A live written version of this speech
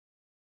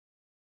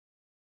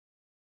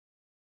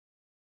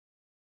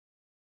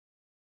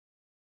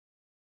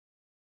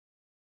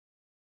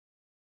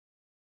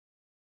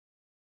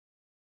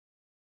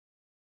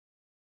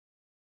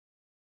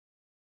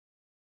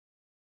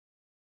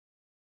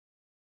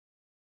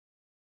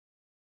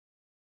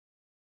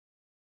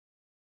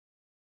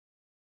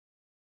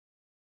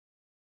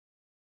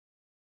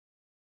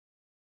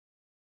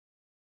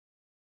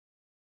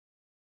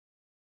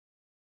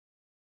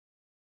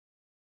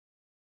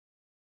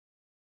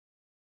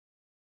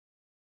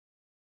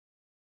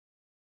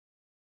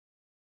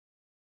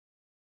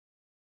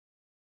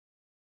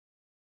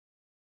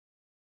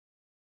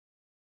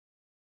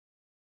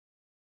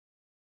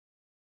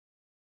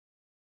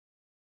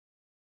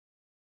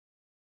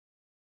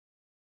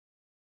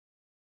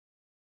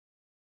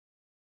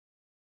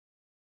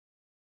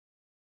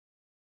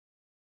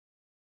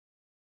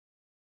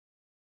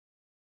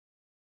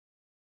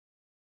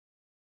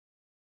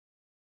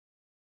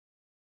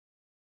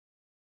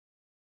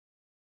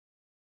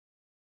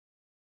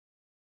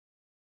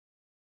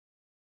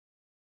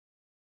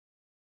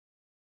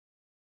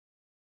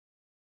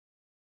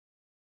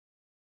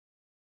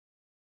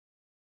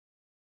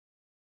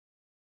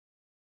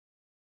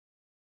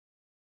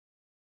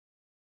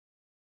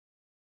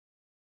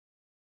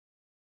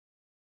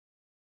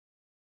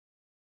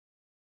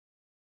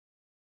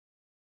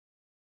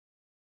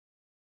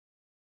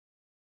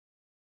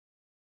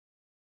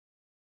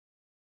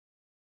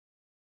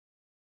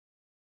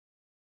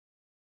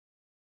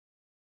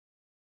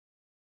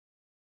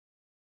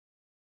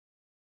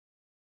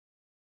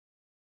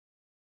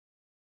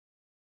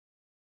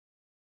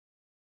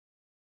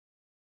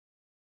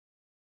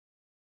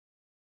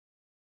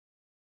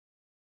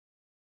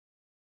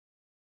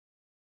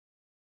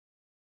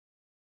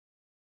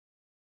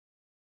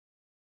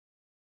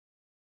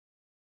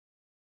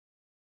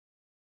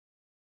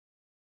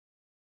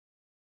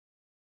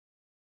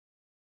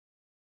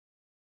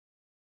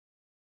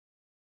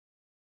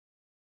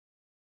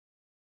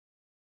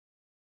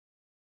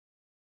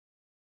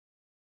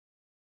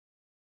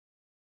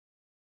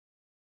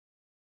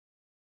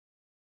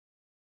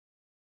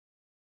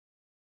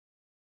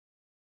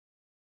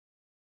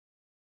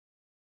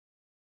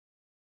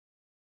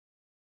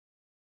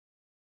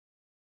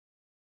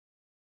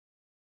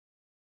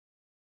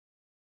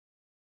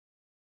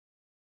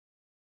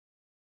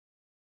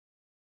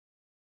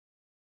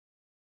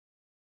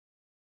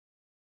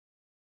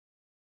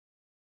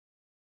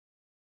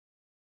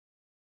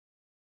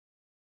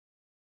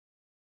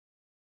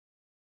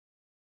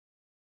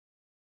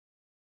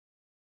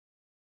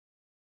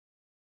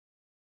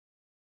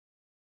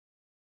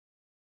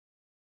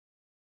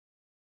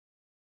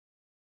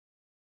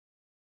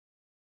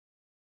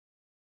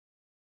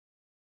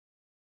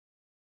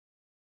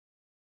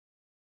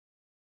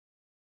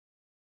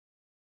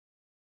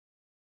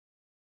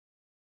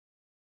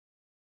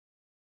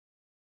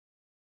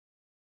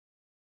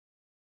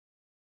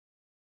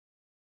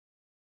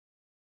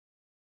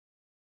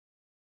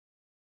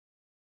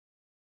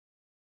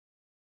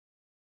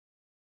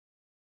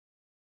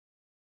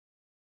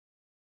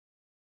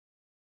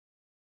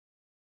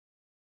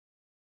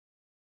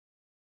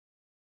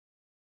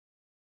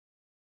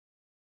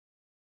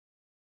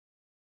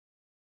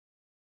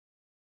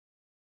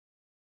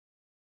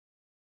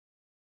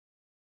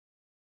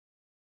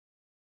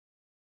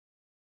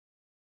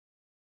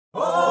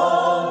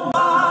Oh,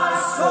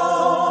 my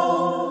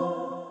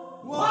soul,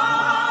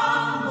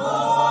 one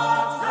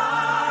more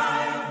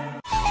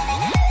time.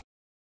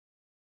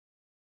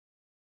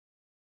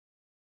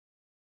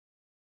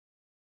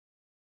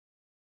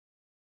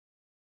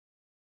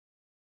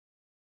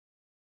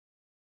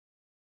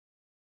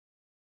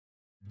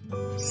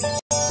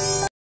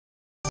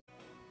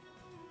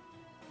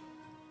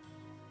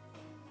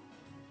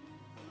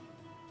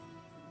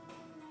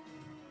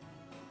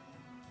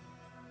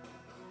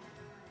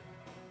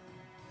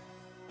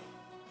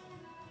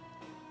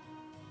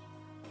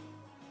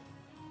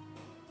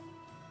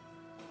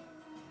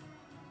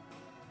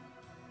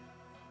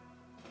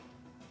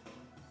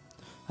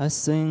 I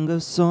sing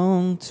a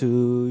song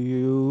to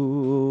you,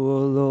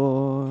 O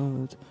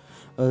Lord,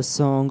 a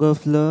song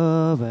of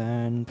love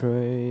and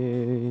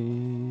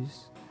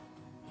praise.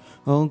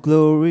 All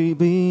glory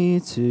be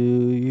to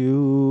you,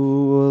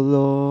 O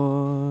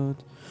Lord,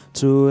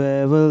 through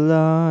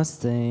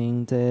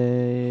everlasting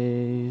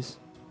days.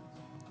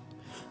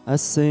 I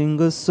sing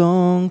a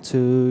song to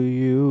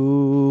you,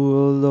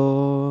 O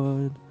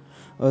Lord,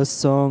 a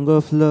song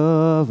of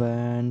love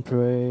and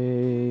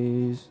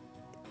praise.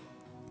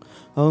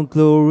 All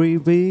glory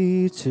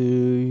be to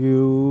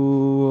you,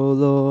 O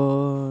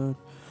Lord,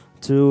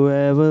 to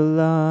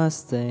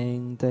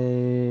everlasting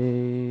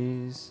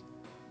days.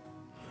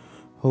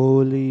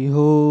 Holy,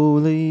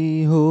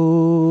 holy,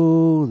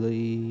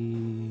 holy,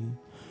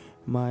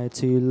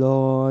 mighty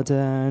Lord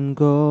and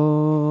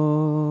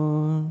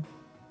God,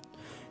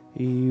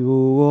 He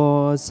who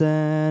was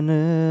and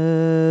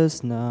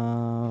is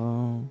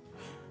now,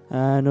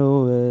 and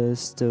who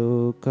is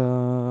to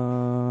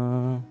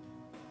come.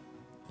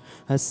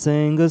 I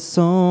sing a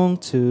song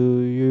to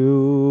you,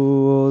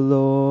 O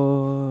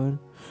Lord,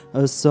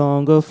 a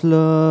song of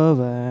love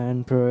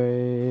and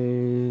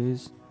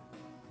praise.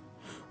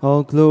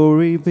 All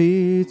glory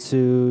be to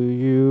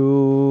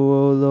you,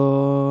 O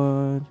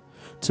Lord,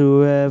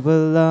 to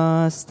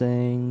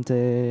everlasting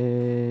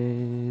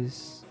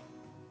days.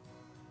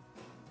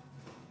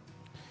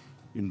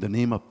 In the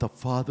name of the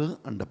Father,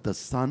 and of the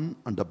Son,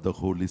 and of the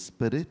Holy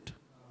Spirit,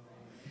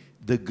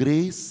 the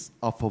grace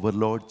of our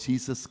Lord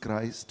Jesus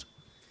Christ,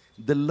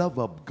 the love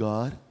of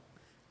God,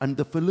 and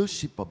the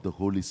fellowship of the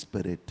Holy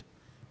Spirit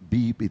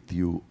be with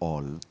you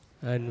all.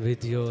 And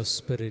with your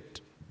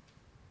spirit.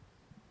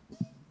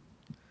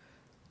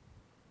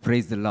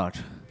 Praise the Lord.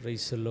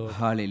 Praise the Lord.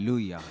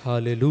 Hallelujah.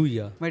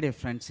 Hallelujah. My dear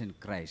friends in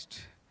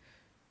Christ,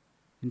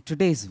 in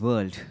today's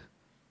world,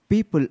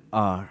 people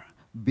are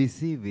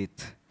busy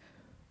with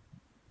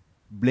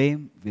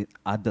blame with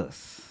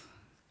others,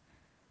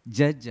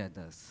 judge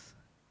others,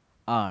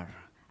 or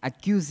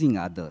accusing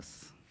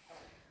others,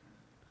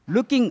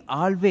 looking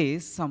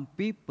always some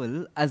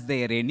people as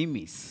their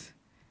enemies.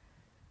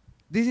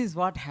 This is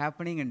what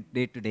happening in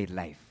day-to-day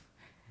life.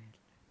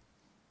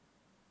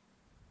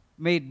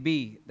 May it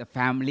be the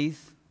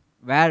families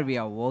where we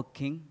are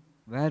working,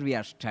 where we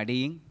are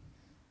studying,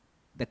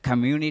 the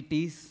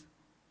communities,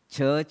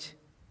 church,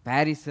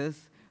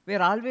 parishes. We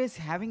are always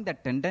having the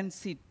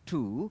tendency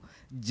to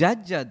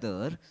judge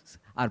others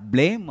or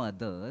blame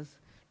others,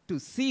 to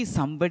see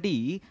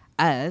somebody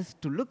as,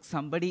 to look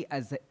somebody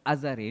as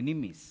our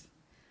enemies.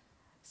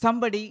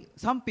 Some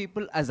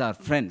people as our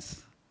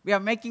friends. We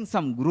are making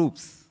some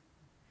groups.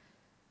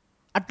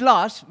 At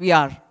last, we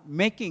are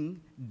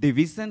making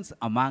divisions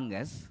among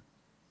us,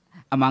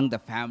 among the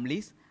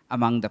families,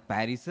 among the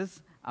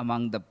parishes,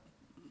 among the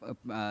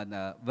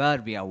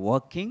where we are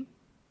working,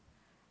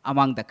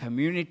 among the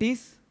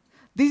communities.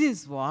 This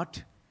is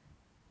what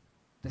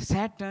the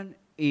Satan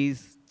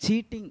is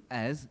cheating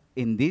us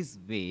in this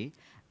way,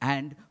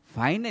 and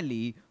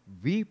finally,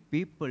 we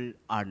people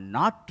are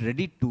not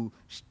ready to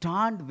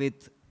stand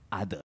with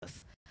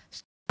others,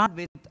 stand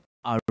with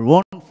our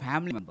own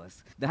family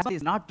members. The husband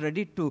is not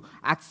ready to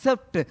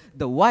accept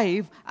the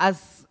wife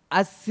as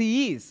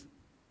she is.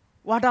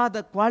 What are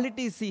the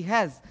qualities he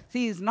has?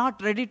 She is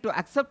not ready to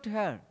accept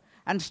her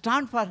and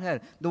stand for her.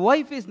 The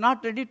wife is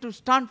not ready to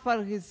stand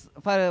for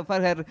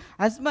her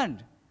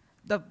husband.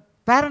 The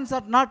parents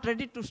are not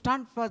ready to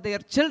stand for their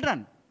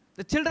children.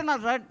 The children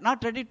are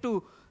not ready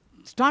to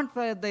stand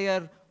for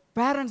their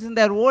parents in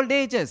their old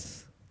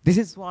ages. This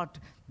is what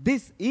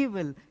this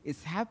evil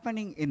is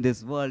happening in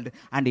this world,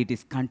 and it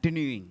is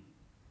continuing.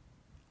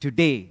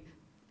 Today,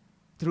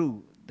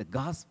 through the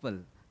gospel,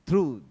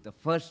 through the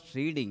first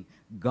reading,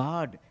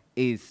 God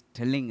is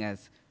telling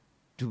us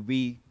to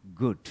be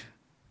good,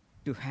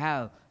 to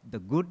have the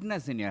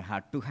goodness in your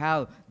heart, to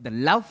have the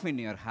love in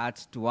your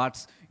hearts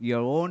towards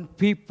your own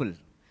people.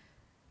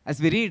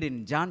 As we read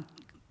in John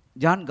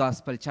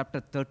Gospel, chapter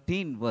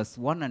 13, verse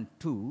 1 and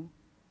 2,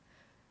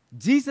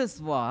 Jesus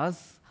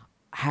was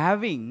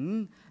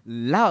having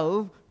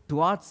love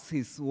towards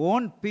his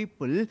own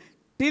people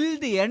till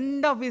the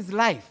end of his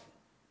life.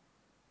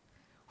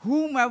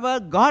 Whomever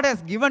God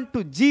has given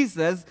to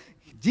Jesus,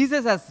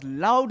 Jesus has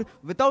loved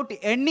without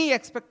any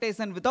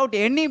expectation, without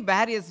any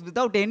barriers,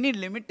 without any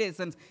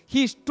limitations.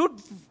 He stood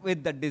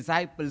with the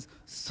disciples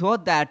so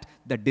that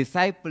the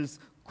disciples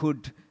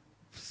could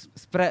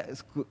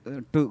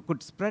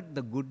could spread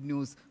the good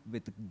news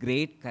with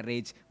great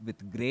courage,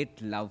 with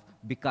great love,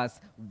 because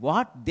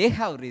what they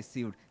have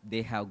received,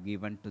 they have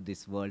given to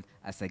this world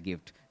as a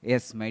gift.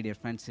 Yes, my dear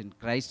friends in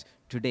Christ,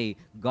 today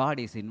God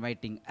is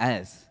inviting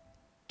us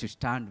to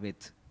stand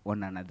with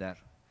one another.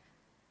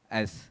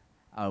 As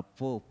our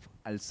Pope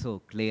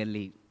also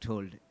clearly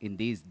told, in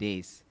these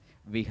days,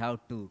 we have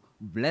to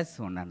bless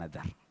one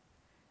another.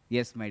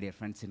 Yes, my dear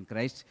friends in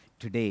Christ,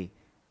 today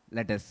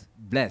let us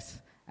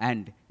bless.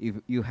 And if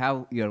you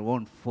have your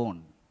own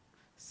phone,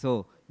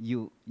 so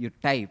you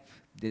type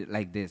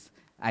like this: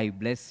 I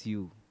bless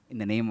you in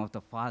the name of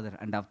the Father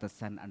and of the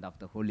Son and of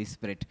the Holy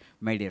Spirit.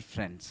 My dear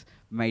friends,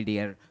 my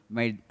dear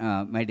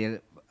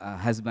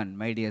husband,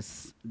 my dear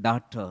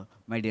daughter,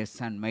 my dear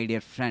son, my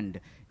dear friend,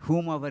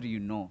 whomever you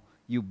know,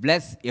 you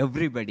bless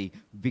everybody,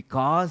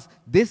 because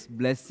this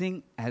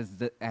blessing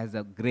has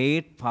a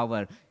great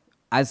power.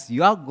 As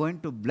you are going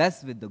to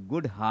bless with the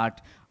good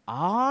heart,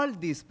 all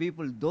these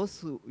people, those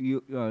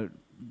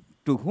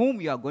to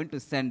whom you are going to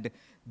send,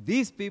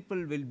 these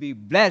people will be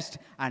blessed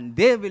and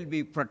they will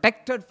be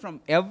protected from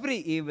every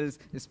evils,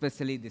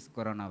 especially this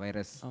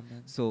coronavirus.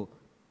 Amen. So,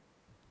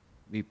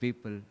 we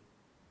people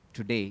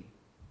today,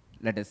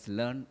 let us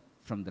learn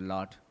from the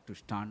Lord to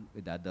stand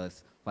with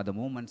others. For the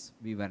moments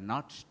we were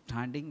not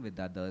standing with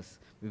others,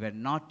 we were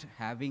not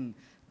having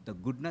the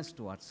goodness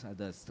towards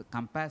others, the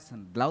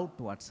compassion, love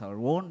towards our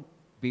own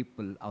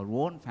people, our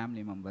own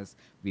family members,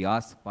 we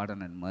ask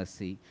pardon and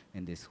mercy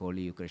in this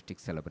holy Eucharistic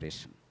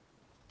celebration.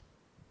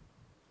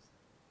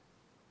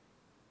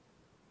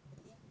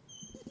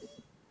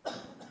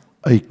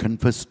 I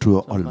confess to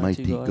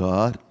Almighty Almighty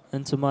God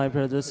and to my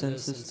brothers and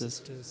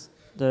sisters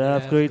that I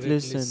have greatly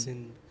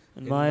sinned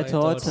in my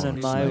thoughts and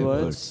in my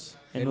words,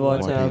 in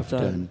what I have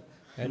done,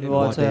 and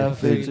what I have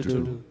failed to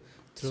do,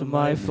 through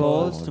my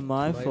fault,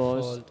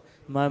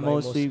 my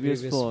most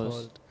grievous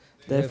fault.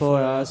 Therefore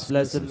I ask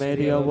Blessed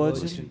Mary, our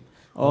Virgin,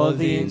 all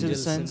the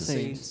angels and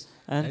saints,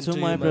 and to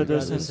my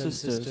brothers and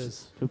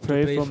sisters, to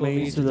pray for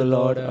me to the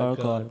Lord our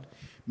God.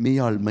 May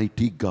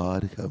Almighty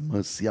God have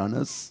mercy on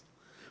us,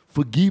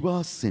 forgive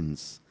our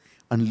sins,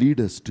 and lead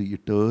us to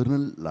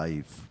eternal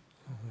life.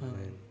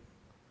 Amen.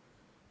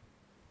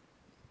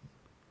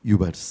 You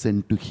were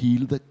sent to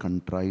heal the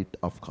contrite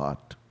of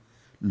heart.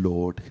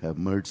 Lord, have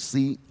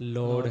mercy.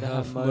 Lord,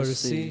 have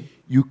mercy.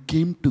 You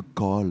came to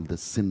call the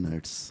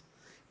sinners.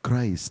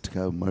 Christ,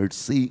 have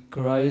mercy.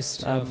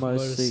 Christ, have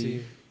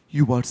mercy.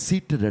 You are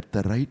seated at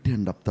the right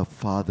hand of the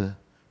Father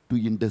to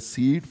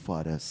intercede for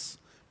us.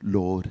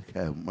 Lord,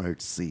 have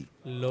mercy.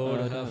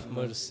 Lord, have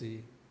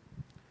mercy.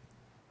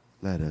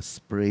 Let us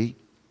pray.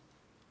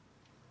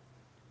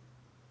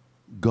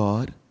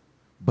 God,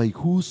 by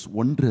whose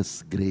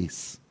wondrous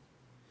grace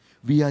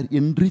we are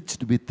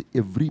enriched with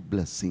every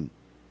blessing,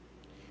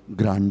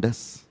 grant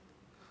us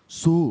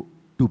so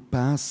to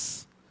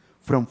pass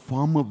from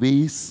former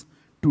ways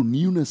to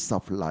newness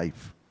of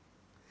life,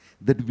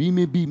 that we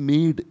may be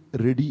made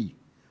ready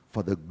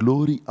for the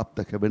glory of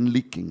the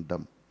heavenly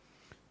kingdom.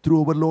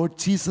 Through our Lord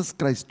Jesus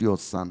Christ, your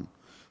Son,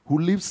 who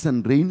lives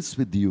and reigns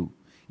with you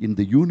in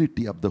the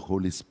unity of the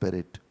Holy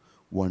Spirit,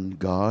 one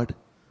God,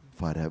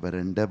 forever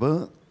and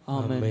ever.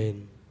 Amen.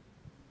 Amen.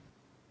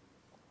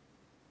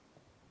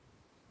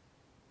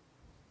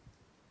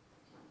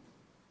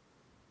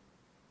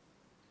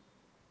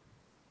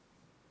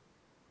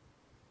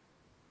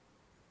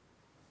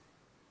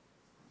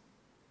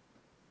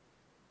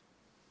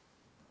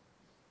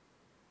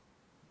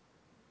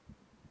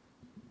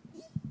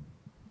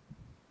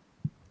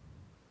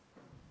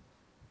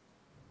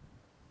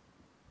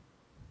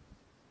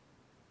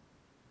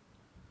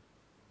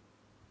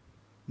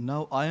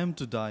 Now I am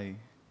to die,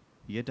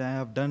 yet I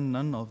have done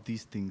none of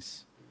these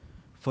things.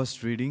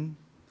 First reading,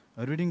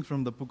 a reading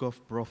from the book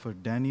of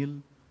prophet Daniel,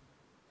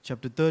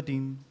 chapter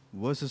 13,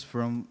 verses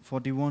from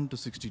 41 to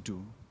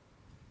 62.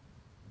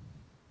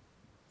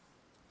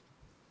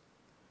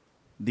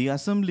 The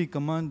assembly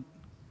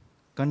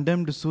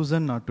condemned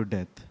Susanna to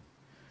death.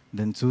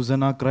 Then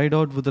Susanna cried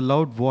out with a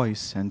loud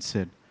voice and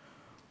said,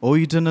 O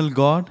eternal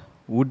God,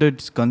 who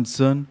didst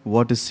concern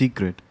what is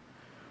secret,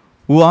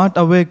 who art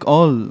awake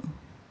all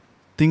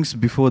things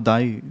before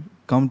thy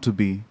come to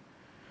be,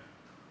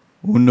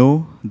 who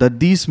know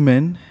that these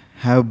men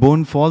have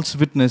borne false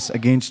witness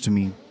against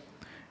me,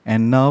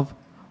 and now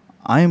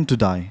I am to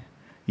die,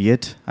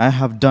 yet I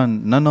have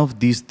done none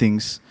of these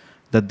things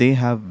that they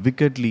have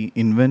wickedly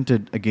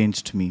invented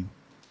against me.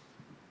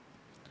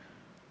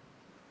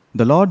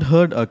 The Lord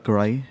heard her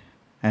cry,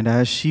 and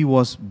as she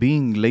was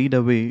being laid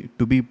away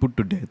to be put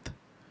to death,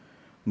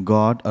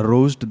 God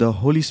aroused the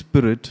Holy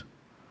Spirit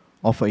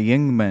of a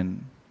young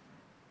man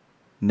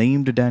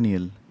named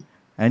Daniel,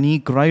 and he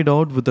cried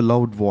out with a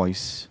loud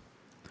voice,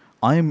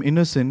 I am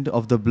innocent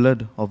of the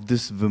blood of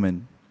this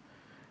woman.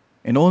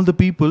 And all the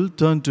people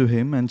turned to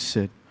him and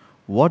said,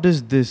 What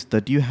is this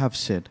that you have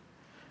said?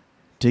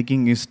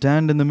 Taking his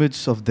stand in the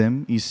midst of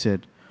them, he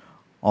said,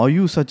 Are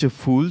you such a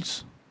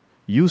fools,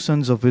 you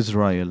sons of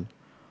Israel?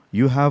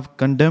 You have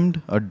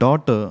condemned a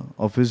daughter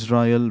of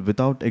Israel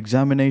without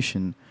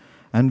examination,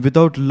 and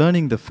without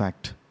learning the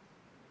fact,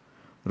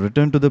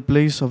 return to the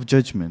place of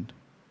judgment.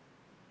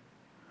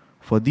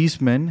 For these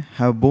men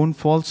have borne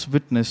false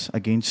witness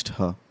against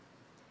her.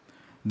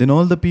 Then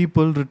all the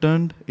people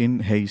returned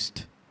in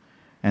haste,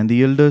 and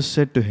the elders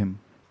said to him,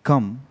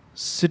 Come,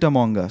 sit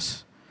among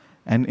us,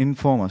 and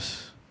inform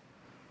us,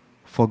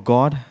 for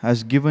God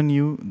has given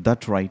you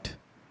that right.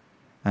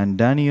 And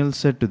Daniel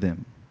said to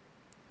them,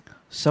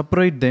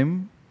 Separate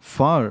them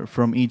far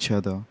from each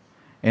other,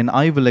 and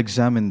I will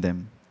examine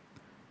them.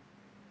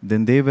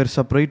 Then they were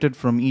separated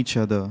from each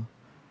other.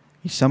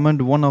 He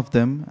summoned one of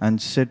them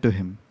and said to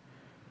him,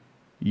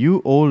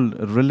 You old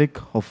relic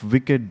of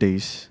wicked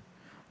days,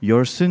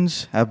 your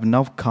sins have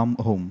now come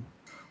home,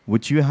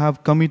 which you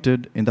have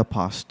committed in the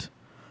past,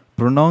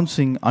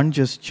 pronouncing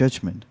unjust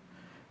judgment,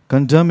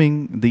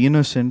 condemning the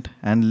innocent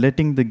and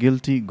letting the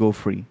guilty go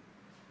free.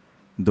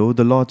 Though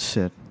the Lord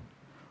said,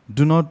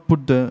 Do not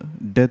put to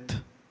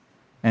death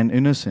an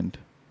innocent,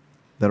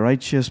 the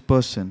righteous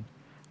person.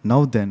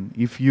 Now then,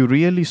 if you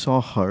really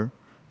saw her,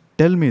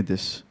 tell me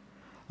this.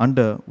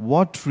 Under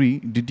what tree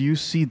did you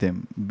see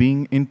them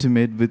being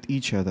intimate with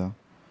each other?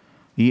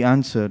 He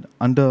answered,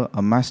 Under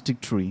a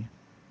mastic tree.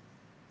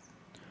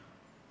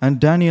 And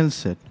Daniel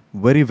said,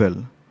 Very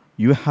well,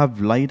 you have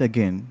lied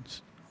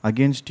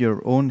against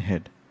your own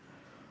head.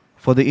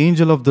 For the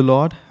angel of the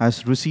Lord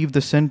has received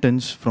the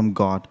sentence from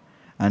God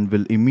and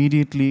will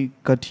immediately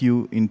cut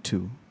you in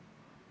two.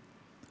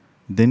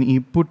 Then he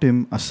put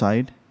him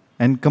aside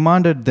and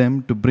commanded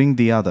them to bring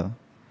the other.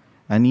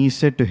 And he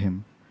said to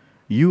him,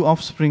 You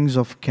offsprings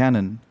of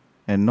Canaan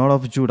and not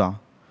of Judah,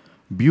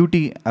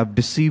 beauty have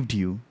deceived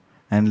you,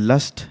 and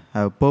lust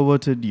have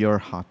perverted your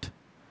heart.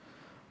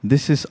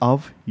 This is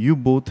how you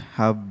both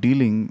have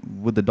dealing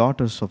with the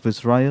daughters of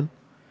Israel,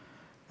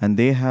 and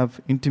they have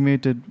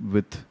intimated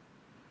with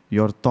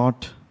your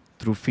thought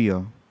through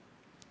fear.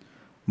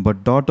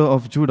 But daughter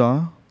of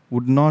Judah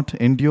would not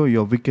endure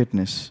your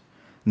wickedness.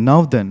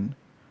 Now then,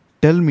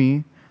 tell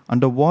me,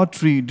 under what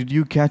tree did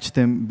you catch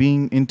them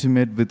being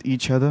intimate with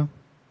each other?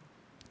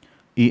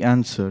 He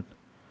answered,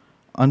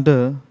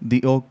 Under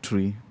the oak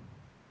tree.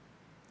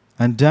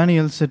 And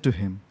Daniel said to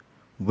him,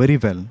 Very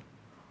well,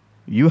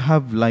 you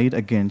have lied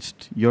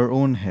against your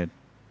own head.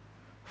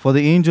 For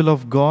the angel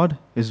of God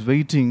is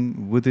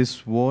waiting with his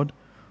sword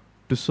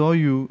to saw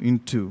you in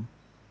two,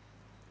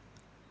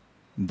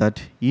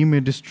 that he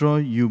may destroy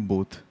you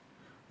both.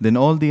 Then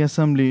all the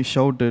assembly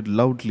shouted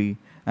loudly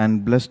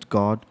and blessed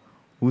God,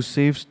 who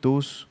saves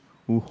those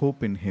who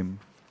hope in him.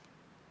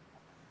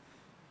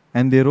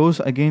 And they rose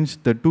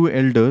against the two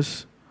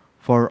elders,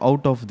 for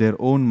out of their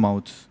own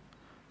mouths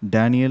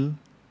Daniel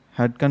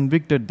had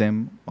convicted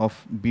them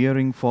of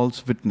bearing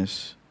false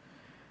witness.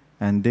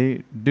 And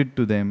they did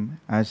to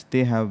them as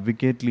they have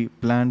wickedly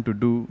planned to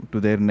do to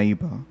their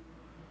neighbor.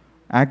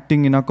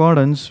 Acting in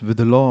accordance with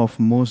the law of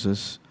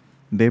Moses,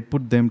 they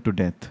put them to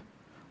death.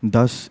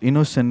 Thus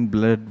innocent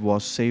blood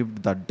was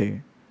saved that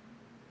day.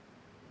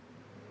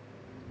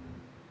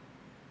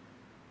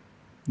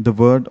 The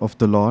word of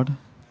the Lord.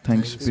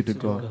 Thanks be to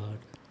God.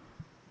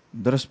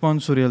 The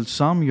responsorial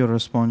psalm, your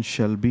response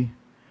shall be,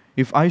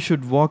 If I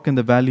should walk in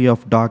the valley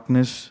of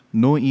darkness,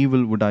 no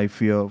evil would I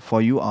fear,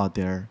 for you are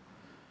there.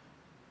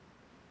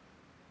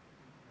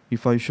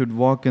 If I should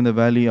walk in the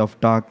valley of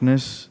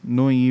darkness,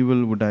 no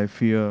evil would I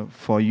fear,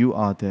 for you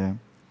are there.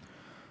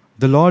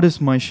 The Lord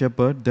is my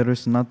shepherd, there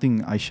is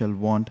nothing I shall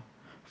want.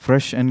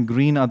 Fresh and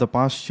green are the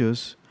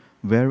pastures,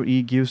 where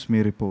he gives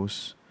me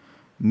repose.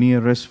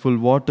 Near restful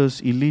waters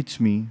he leads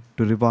me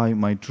to revive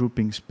my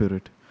drooping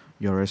spirit.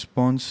 Your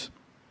response,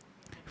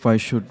 If I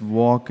should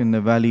walk in the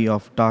valley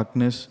of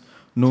darkness,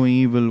 no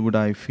evil would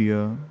I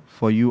fear,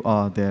 for you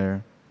are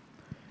there.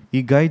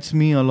 He guides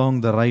me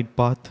along the right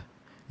path.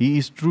 He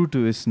is true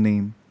to his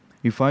name.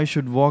 If I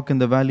should walk in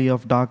the valley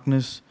of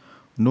darkness,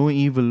 no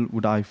evil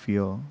would I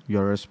fear.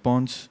 Your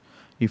response,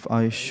 If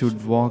I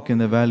should walk in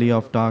the valley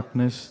of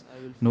darkness,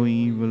 no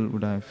evil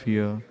would I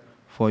fear,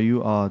 for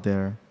you are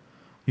there.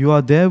 You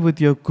are there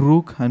with your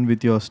crook and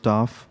with your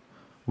staff.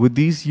 With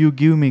these you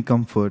give me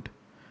comfort.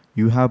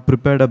 You have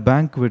prepared a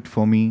banquet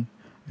for me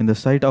in the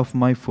sight of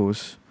my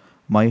foes.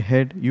 My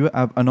head you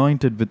have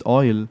anointed with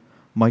oil.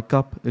 My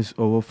cup is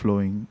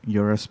overflowing.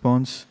 Your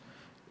response,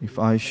 If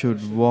I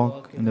should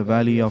walk in the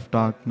valley of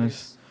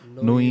darkness,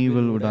 no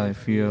evil would I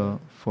fear,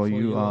 for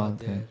you are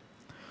there.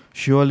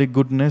 Surely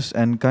goodness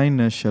and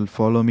kindness shall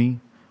follow me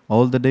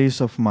all the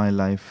days of my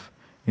life.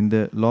 In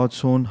the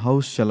Lord's own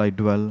house shall I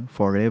dwell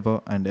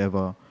forever and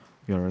ever.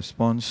 Your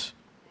response,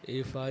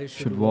 If I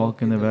should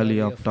walk in the valley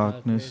of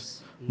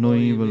darkness, no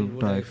evil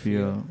would I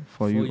fear,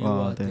 for you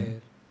are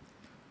there.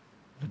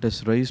 Let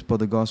us rise for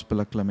the gospel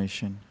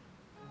acclamation.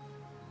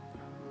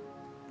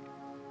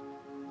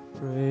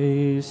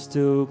 Praise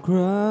to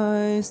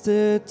Christ,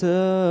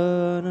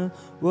 eternal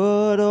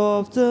Word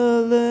of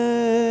the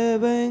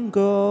living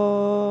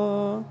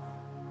God.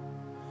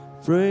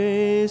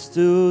 Praise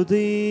to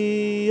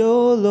thee,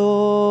 O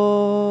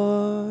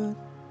Lord.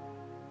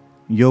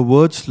 Your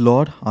words,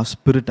 Lord, are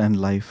spirit and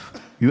life.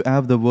 You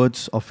have the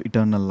words of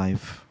eternal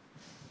life.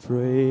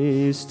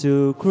 Praise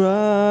to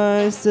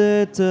Christ,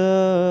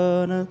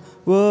 eternal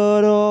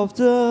Word of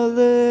the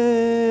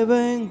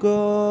living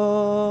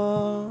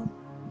God.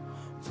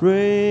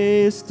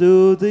 Praise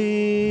to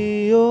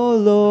thee, O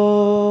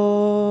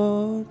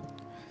Lord.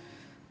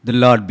 The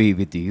Lord be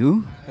with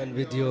you. And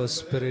with your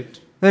spirit.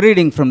 A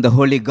reading from the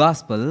Holy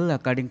Gospel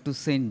according to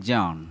St.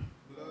 John.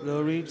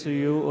 Glory to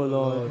you, O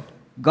Lord.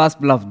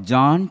 Gospel of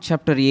John,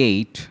 chapter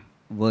 8,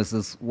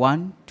 verses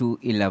 1 to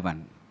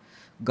 11.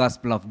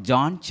 Gospel of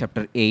John,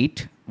 chapter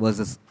 8,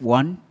 verses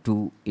 1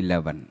 to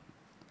 11.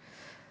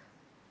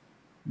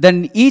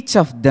 Then each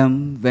of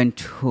them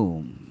went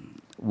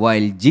home,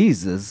 while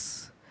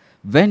Jesus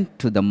went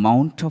to the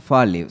Mount of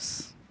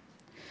Olives.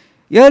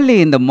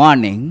 Early in the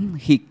morning,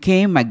 he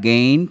came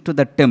again to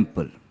the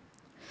temple.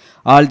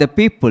 All the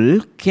people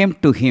came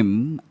to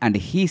him, and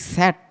he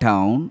sat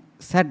down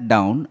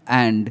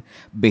and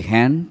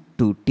began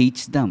to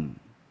teach them.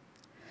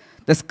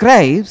 The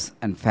scribes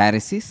and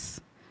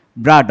Pharisees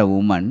brought a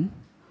woman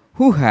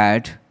who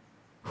had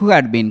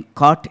been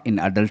caught in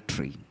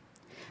adultery,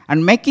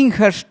 and making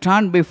her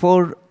stand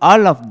before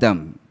all of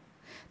them,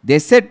 they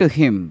said to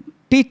him,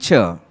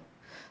 "Teacher,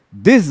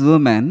 this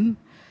woman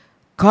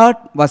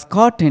was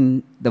caught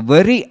in the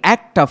very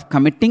act of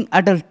committing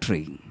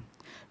adultery.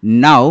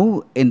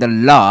 Now, in the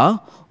law,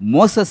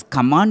 Moses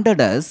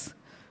commanded us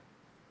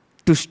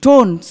to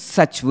stone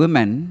such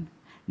women.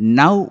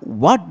 Now,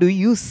 what do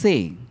you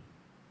say?"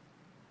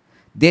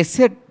 They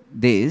said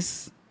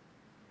this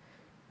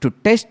to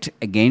test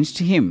against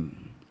him.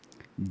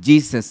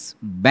 Jesus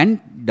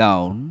bent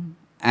down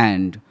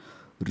and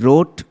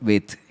wrote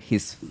with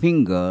his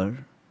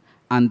finger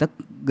on the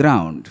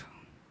ground.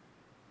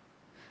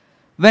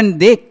 When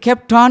they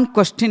kept on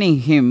questioning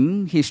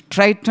him, he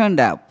straightened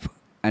up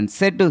and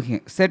said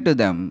to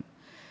them,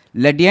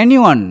 "Let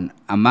anyone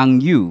among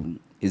you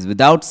is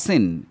without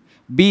sin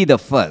be the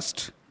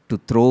first to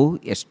throw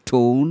a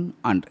stone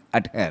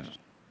at her."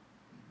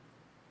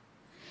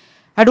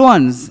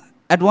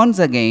 At once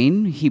again,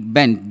 he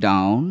bent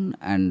down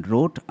and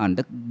wrote on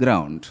the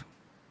ground.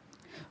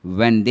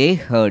 When they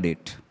heard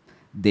it,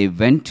 they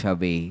went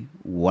away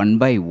one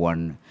by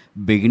one,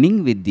 beginning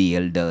with the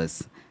elders,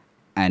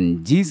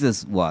 and Jesus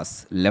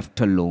was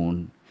left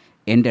alone,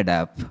 ended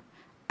up,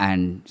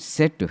 and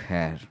said to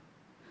her,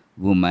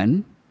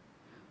 "Woman,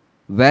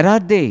 where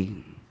are they?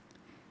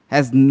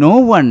 Has no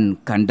one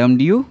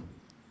condemned you?"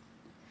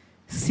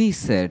 She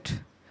said,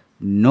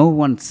 "No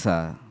one,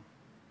 sir."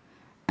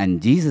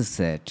 And Jesus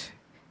said,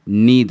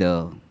 "Neither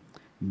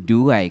do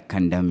I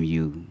condemn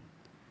you.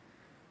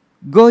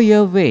 Go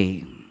your way,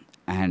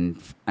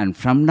 and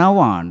from now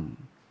on,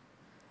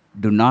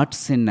 do not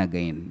sin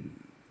again."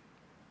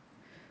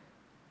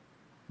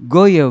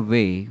 Go your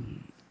way,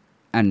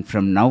 and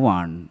from now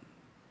on,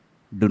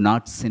 do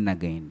not sin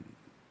again.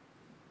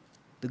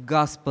 The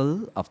Gospel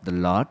of the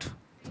Lord.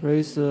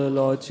 Praise the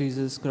Lord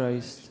Jesus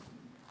Christ.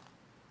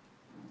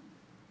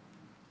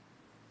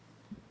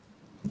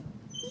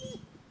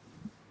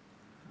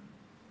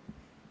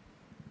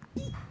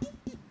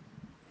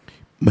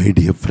 My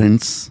dear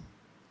friends,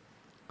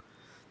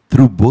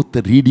 through both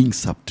the readings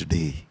of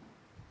today,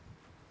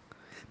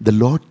 the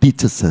Lord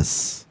teaches us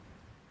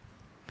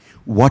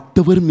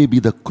whatever may be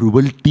the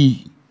cruelty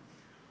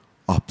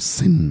of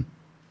sin,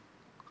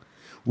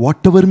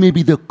 whatever may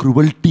be the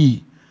cruelty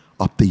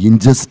of the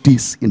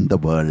injustice in the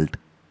world,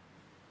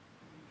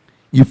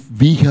 if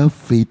we have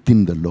faith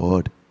in the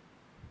Lord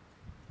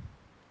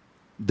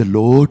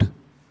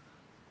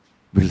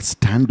will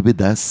stand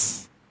with us.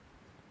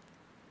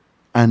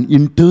 And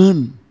in turn,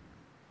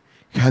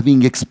 having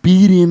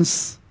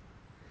experienced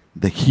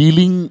the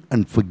healing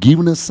and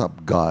forgiveness of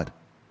God,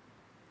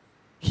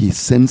 He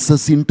sends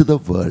us into the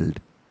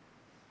world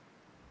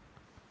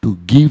to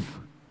give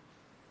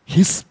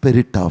His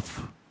spirit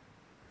of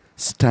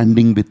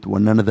standing with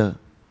one another,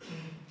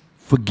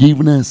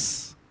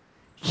 forgiveness,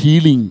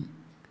 healing,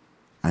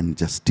 and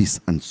justice,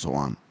 and so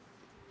on.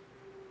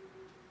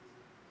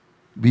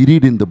 We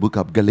read in the book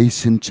of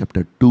Galatians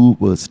chapter 2,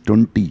 verse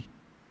 20,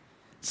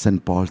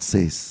 St. Paul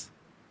says,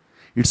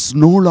 "It's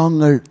no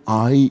longer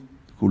I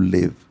who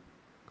live,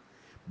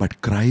 but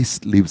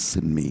Christ lives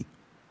in me.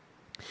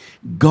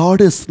 God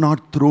has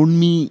not thrown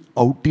me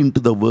out into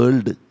the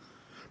world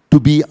to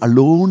be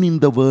alone in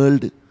the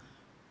world,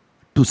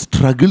 to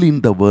struggle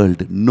in the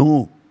world.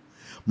 No,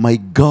 my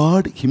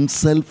God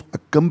Himself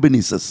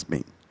accompanies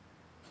me.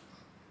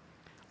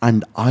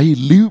 And I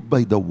live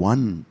by the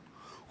one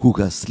who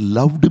has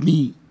loved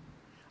me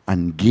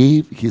and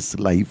gave His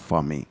life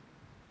for me."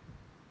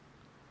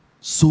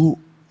 So,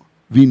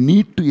 we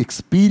need to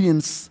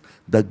experience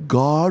the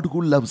God who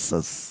loves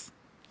us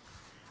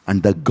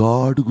and the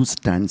God who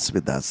stands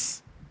with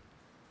us,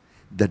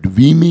 that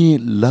we may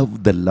love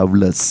the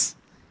loveless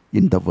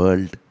in the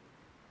world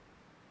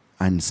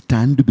and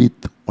stand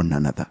with one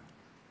another.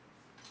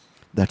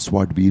 That's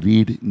what we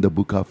read in the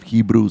book of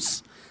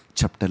Hebrews,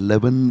 chapter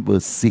 11,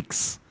 verse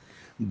 6.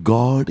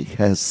 God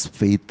has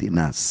faith in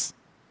us.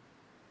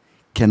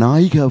 Can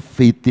I have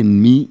faith in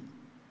me?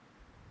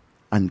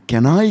 And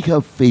can I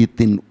have faith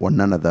in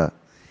one another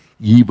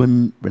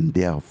even when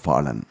they have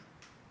fallen.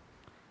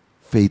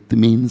 Faith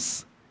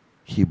means,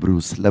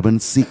 Hebrews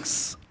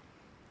 11:6,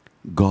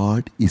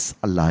 God is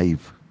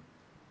alive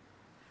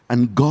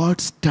and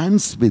God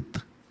stands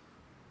with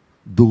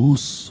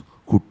those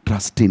who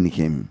trust in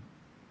Him.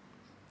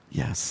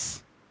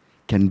 Yes,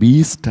 can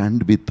we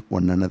stand with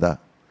one another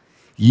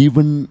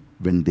even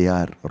when they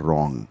are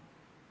wrong?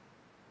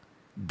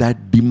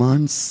 That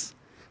demands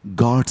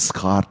God's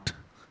heart,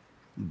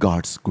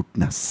 God's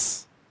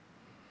goodness.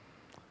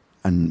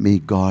 And may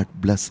God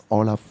bless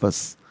all of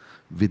us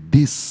with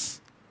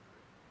this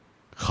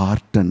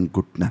heart and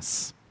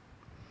goodness.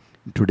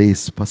 In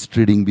today's first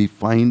reading, we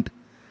find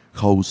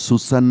how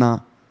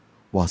Susanna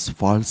was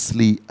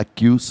falsely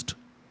accused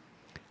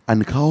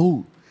and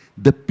how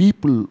the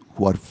people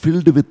who are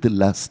filled with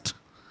lust,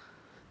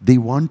 they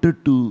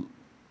wanted to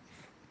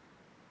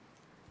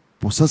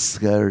possess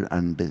her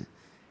and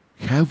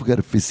have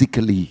her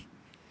physically.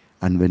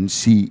 And when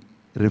she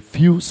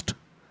refused,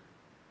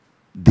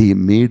 they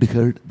made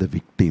her the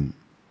victim.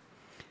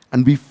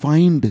 And we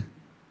find,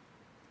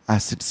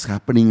 as it's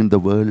happening in the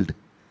world,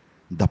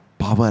 the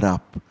power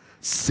of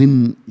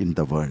sin in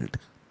the world.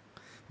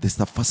 This is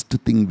the first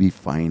thing we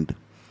find,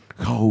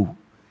 how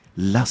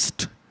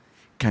lust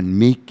can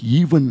make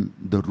even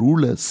the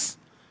rulers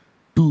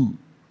to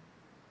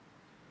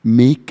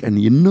make an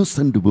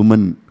innocent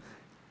woman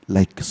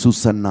like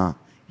Susanna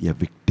a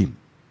victim.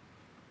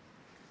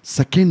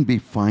 Second, we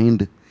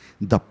find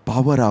the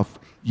power of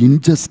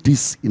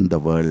injustice in the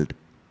world.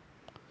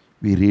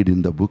 We read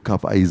in the book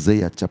of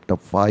Isaiah chapter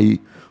 5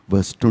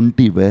 verse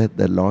 20 where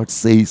the Lord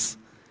says,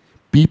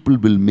 people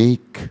will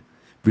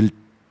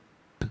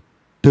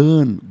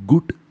turn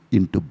good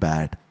into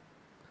bad,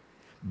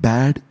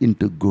 bad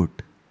into good.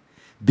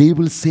 They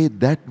will say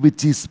that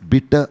which is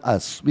bitter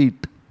as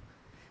sweet,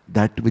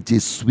 that which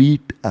is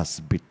sweet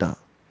as bitter.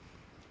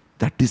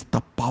 That is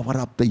the power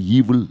of the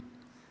evil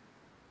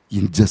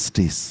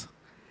injustice.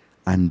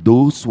 And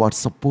those who are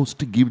supposed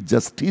to give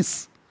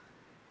justice,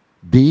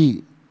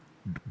 they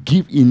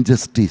give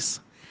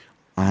injustice.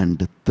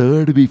 And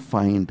third, we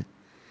find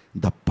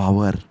the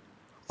power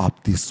of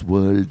this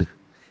world,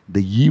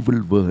 the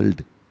evil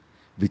world,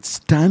 which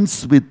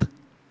stands with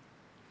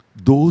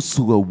those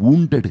who have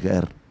wounded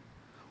her,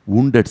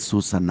 wounded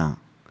Susanna,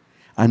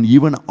 and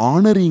even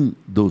honoring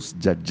those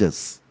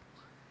judges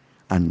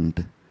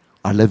and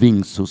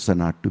allowing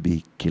Susanna to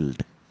be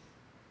killed.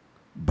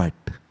 But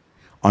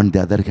on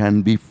the other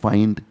hand, we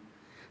find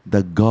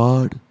the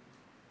God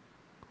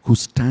who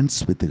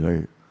stands with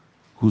her,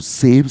 who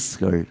saves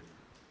her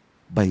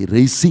by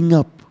raising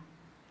up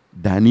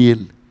Daniel,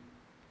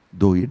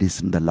 though it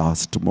is in the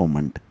last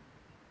moment.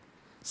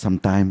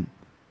 Sometime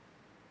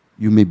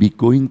you may be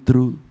going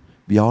through,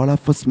 all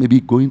of us may be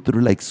going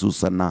through like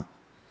Susanna,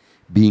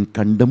 being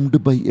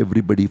condemned by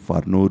everybody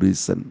for no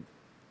reason.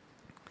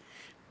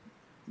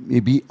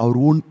 Maybe our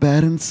own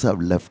parents have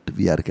left,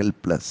 we are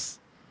helpless.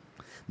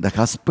 The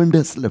husband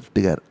has left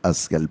her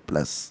as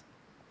helpless.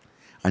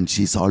 And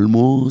she's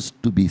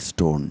almost to be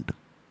stoned.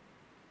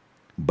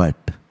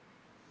 But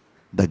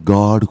the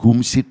God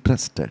whom she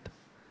trusted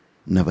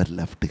never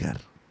left her.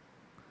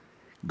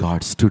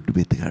 God stood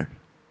with her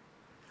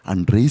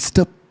and raised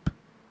up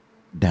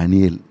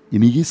Daniel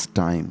in his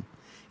time,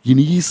 in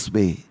his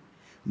way.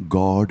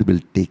 God will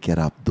take care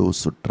of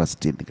those who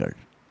trust in her,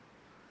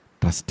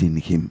 trust in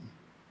Him.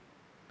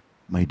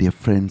 My dear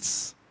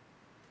friends,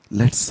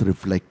 let's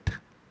reflect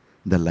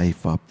the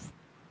life of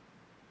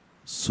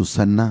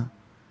Susanna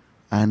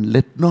and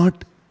let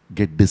not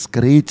get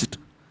discouraged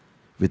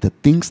with the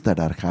things that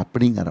are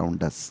happening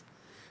around us,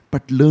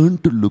 but learn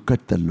to look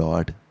at the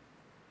Lord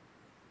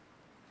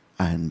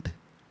and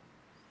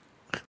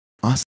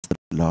ask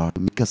the Lord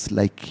to make us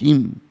like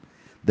Him,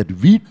 that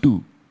we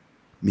too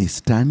may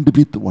stand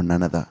with one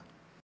another.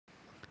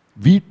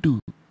 We too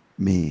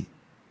may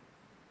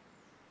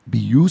be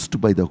used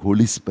by the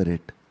Holy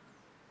Spirit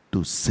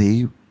to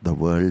save the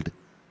world,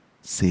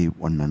 save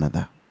one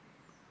another.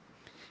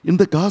 In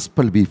the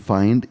Gospel, we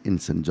find in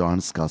St.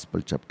 John's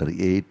Gospel, chapter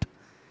 8,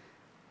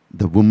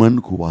 the woman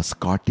who was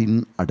caught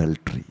in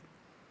adultery.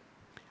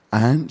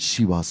 And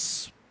she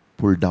was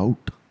pulled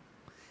out.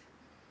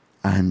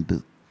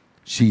 And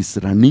she is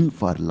running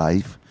for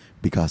life,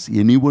 because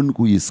anyone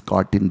who is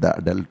caught in the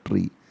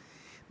adultery,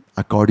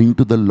 according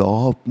to the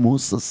law of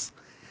Moses,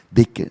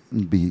 they can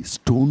be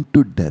stoned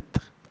to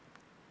death.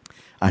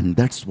 And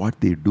that's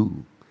what they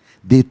do.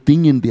 They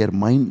think in their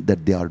mind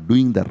that they are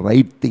doing the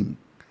right thing,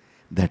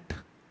 that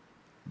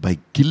by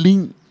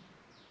killing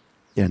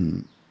a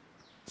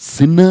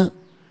sinner,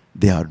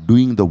 they are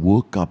doing the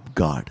work of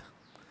God.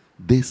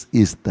 This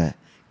is the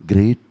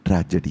great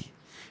tragedy.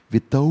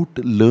 Without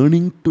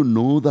learning to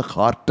know the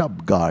heart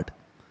of God,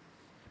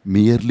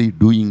 merely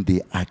doing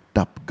the act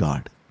of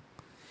God.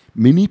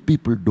 Many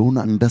people don't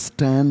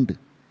understand.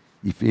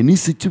 If any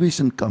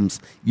situation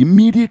comes,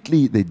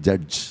 immediately they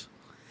judge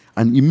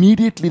and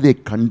immediately they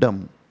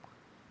condemn,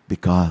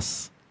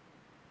 because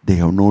they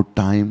have no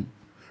time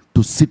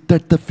to sit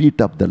at the feet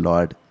of the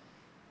Lord,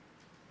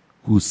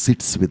 who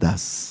sits with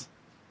us,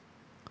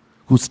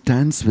 who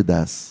stands with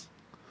us,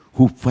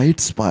 who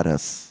fights for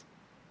us.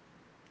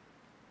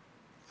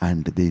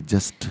 And they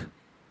just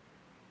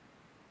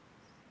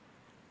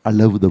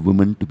allow the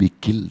woman to be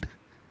killed.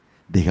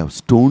 They have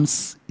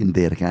stones in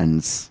their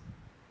hands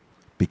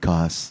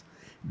because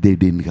they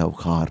didn't have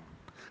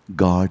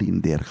God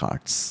in their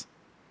hearts.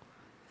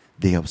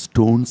 They have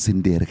stones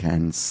in their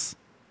hands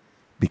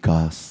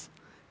because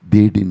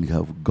they didn't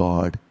have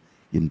God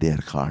in their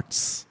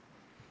hearts.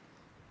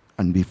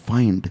 And we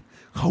find,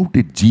 how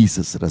did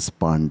Jesus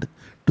respond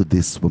to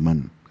this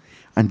woman?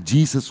 And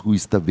Jesus, who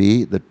is the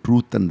way, the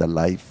truth, and the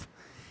life,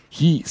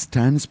 he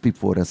stands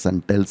before us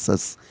and tells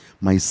us,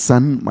 my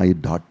son, my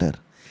daughter,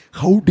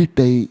 how did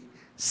I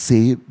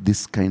save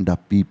this kind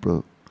of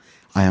people?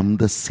 I am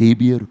the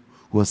Savior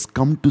who has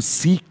come to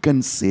seek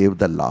and save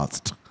the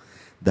lost.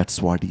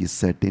 That's what he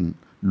said in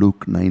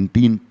Luke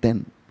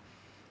 19:10.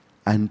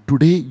 And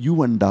today,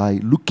 you and I,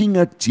 looking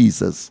at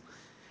Jesus,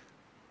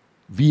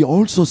 we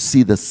also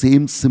see the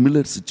same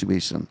similar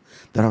situation.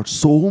 There are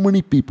so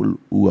many people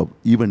who have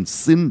even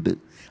sinned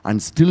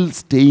and still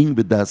staying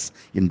with us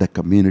in the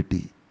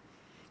community.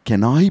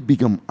 Can I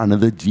become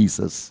another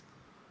Jesus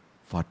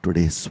for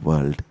today's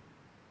world?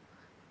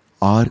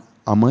 Or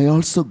am I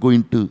also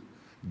going to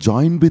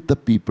join with the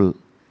people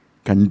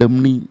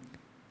condemning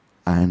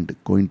and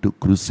going to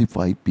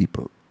crucify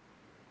people?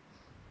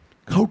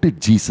 How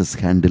did Jesus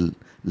handle?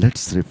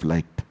 Let's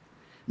reflect.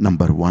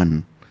 Number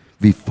one,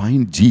 we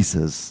find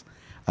Jesus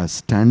as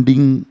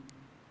standing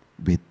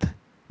with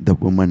the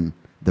woman,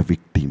 the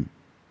victim.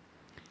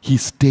 He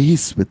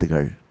stays with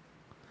her.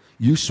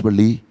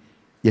 Usually,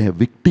 a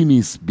victim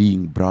is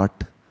being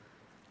brought.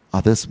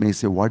 Others may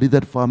say, what is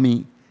that for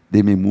me?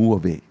 They may move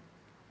away.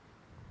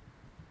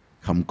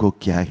 Humko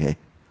kya hai?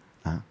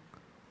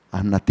 I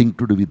have nothing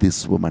to do with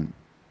this woman.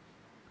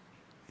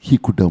 He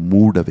could have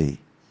moved away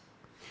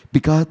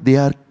because they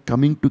are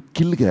coming to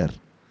kill her.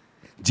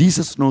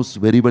 Jesus knows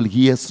very well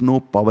he has no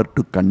power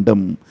to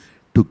condemn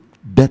to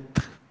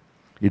death.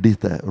 It is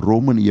the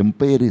Roman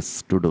Empire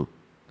is to do.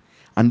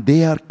 And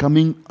they are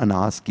coming and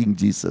asking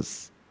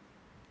Jesus,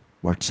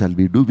 what shall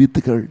we do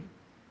with her?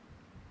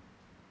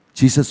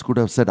 Jesus could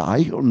have said,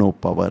 I have no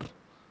power.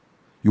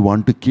 You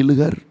want to kill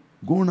her?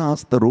 Go and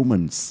ask the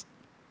Romans.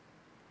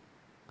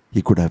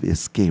 He could have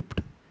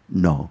escaped.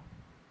 No.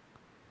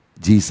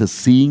 Jesus,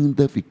 seeing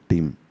the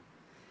victim,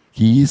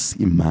 he is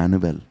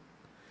Emmanuel.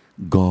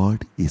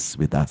 God is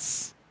with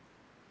us.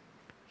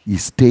 He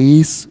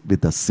stays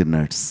with the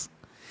sinners.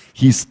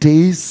 He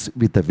stays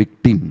with the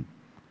victim.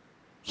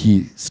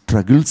 He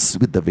struggles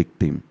with the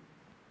victim.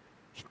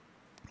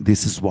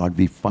 This is what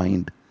we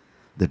find,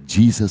 that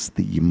Jesus,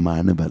 the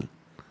Emmanuel,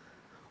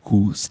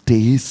 who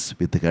stays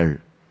with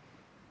her.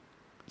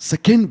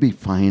 Second, we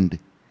find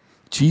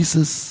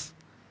Jesus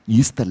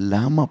is the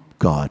Lamb of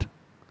God.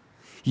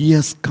 He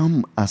has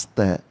come as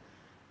the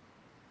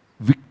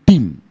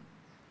victim.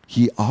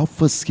 He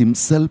offers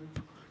himself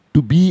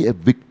to be a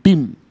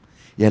victim,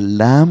 a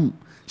lamb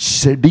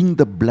shedding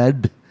the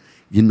blood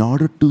in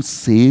order to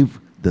save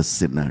the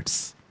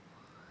sinners.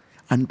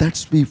 And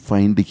that's we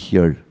find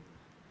here.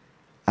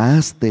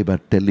 As they were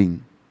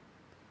telling,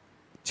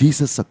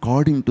 Jesus,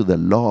 according to the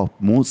law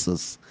of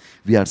Moses,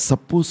 we are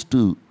supposed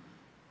to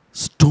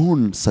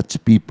stone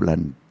such people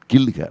and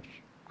kill her.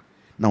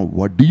 Now,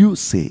 what do you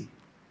say?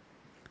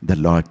 The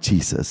Lord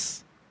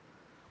Jesus,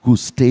 who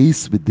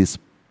stays with this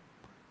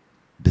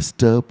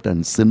disturbed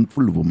and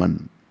sinful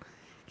woman,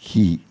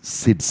 he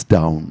sits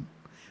down,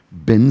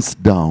 bends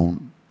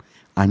down,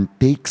 and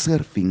takes her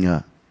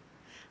finger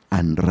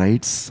and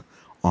writes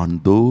on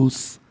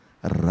those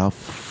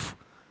rough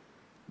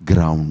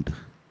ground.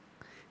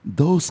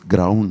 Those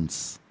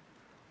grounds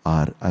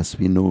are, as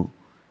we know,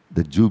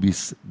 the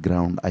Jewish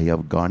ground. I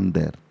have gone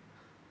there,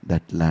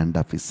 that land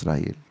of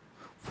Israel,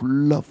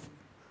 full of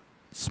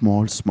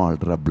small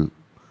rubble,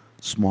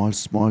 small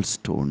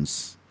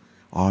stones,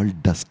 all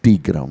dusty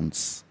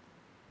grounds.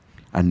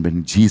 And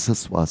when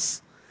Jesus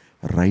was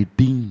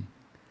writing,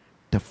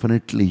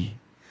 definitely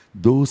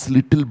those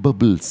little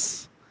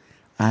bubbles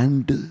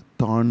and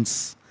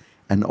thorns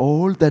and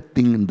all that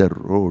thing in the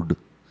road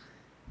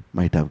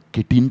might have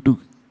get into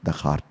the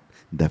heart,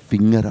 the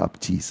finger of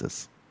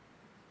Jesus.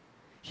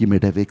 He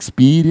might have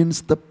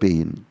experienced the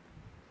pain.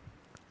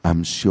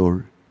 I'm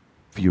sure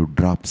few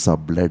drops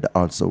of blood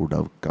also would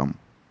have come.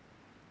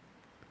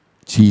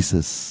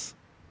 Jesus,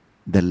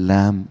 the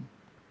Lamb,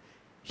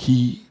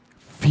 he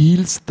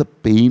feels the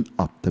pain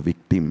of the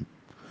victim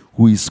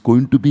who is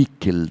going to be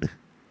killed.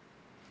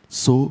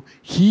 So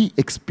he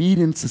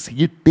experiences,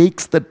 he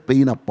takes that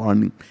pain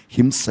upon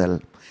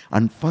himself,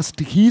 and first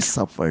he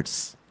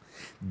suffers.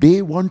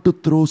 They want to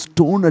throw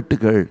stone at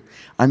her,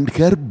 and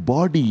her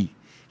body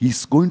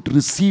is going to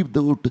receive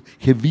those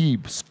heavy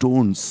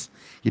stones.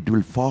 It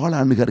will fall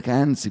on her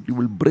hands, it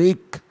will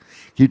break,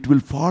 it will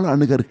fall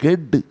on her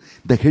head.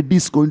 The head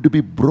is going to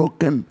be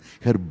broken,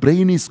 her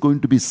brain is going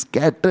to be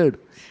scattered,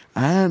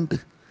 and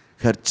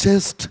her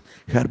chest,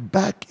 her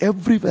back,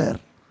 everywhere.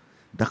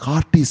 The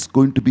heart is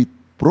going to be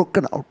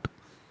broken out.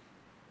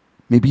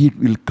 Maybe it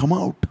will come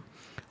out,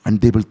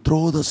 and they will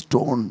throw the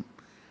stone,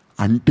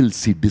 until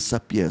she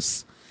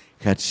disappears,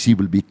 she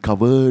will be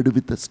covered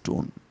with a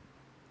stone.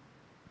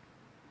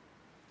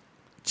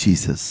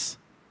 Jesus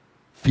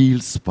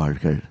feels for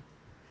her,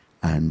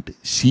 and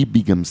he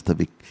becomes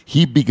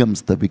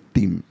the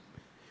victim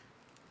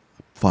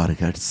for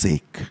her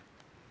sake.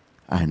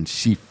 And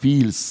she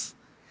feels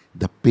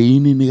the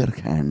pain in her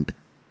hand.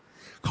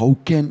 How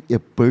can a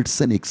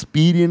person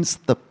experience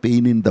the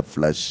pain in the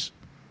flesh?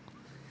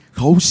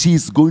 How she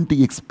is going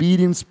to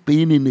experience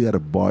pain in her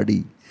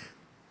body?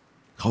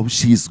 How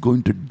she is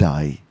going to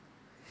die?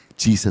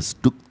 Jesus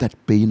took that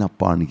pain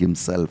upon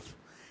himself,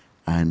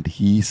 and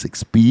he is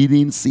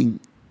experiencing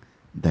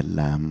the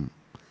Lamb.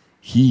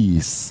 He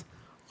is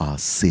our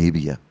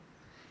Savior.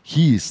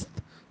 He is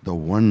the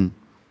one,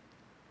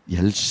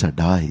 El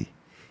Shaddai.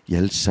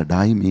 El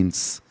Shaddai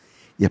means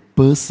a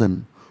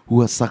person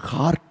who has a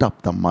heart of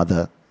the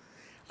mother,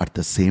 at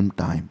the same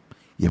time,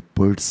 a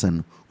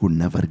person who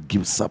never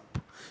gives up.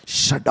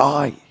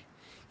 Shaddai.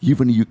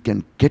 Even you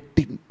can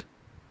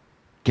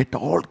get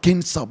all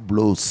kinds of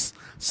blows,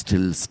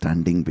 still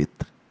standing with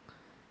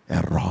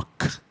a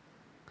rock.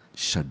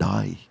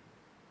 Shaddai.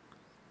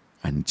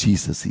 And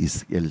Jesus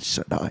is El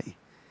Shaddai,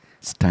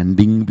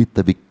 standing with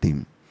the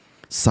victim,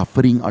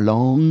 suffering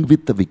along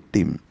with the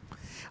victim.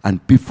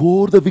 And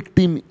before the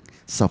victim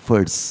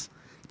suffers,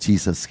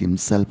 Jesus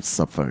himself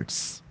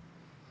suffers.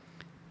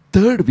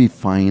 Third, we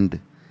find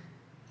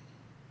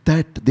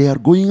that they are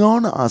going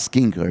on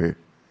asking her.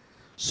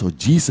 So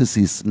Jesus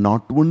is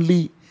not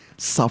only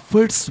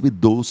suffers with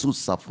those who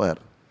suffer,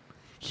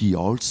 he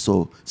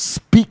also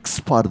speaks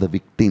for the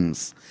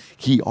victims.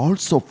 He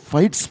also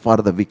fights for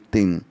the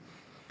victim.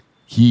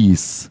 He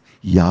is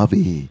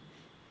Yahweh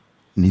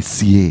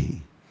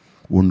Nissi,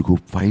 one who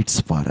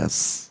fights for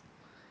us.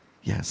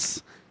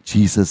 Yes,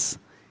 Jesus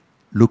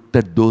looked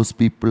at those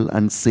people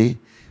and say,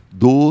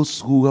 those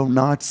who have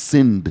not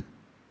sinned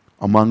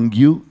among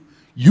you,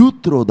 you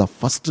throw the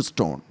first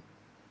stone.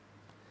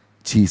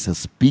 Jesus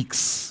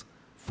speaks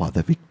for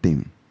the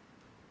victim.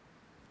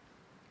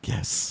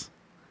 Yes.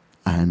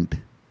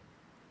 And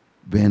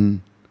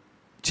when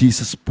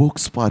Jesus spoke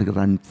for her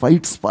and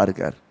fights for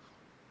her,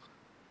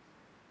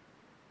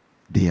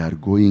 they are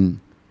going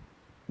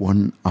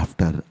one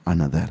after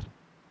another.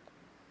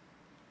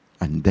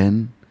 And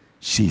then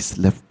she is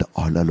left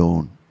all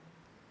alone.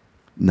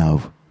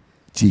 Now,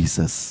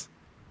 Jesus,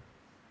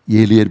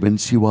 earlier when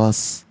she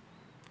was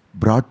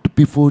brought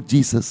before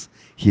Jesus,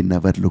 he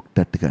never looked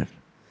at her,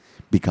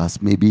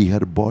 because maybe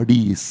her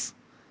body is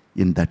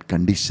in that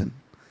condition.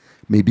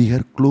 Maybe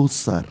her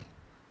clothes are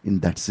in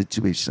that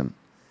situation.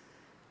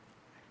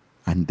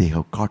 And they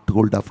have caught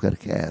hold of her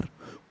hair,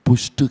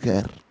 pushed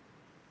her.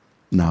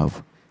 Now,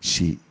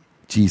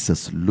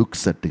 Jesus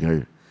looks at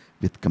her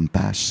with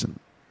compassion.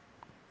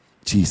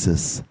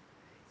 Jesus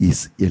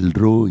is El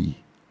Roi,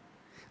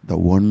 the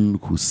one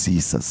who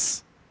sees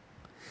us,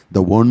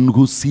 the one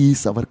who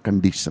sees our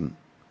condition,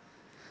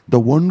 the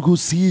one who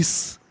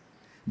sees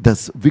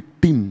the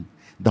victim,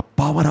 the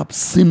power of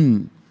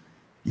sin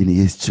in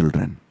his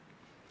children.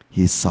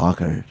 He saw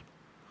her.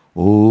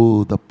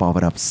 Oh, the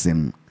power of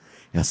sin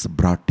has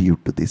brought you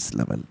to this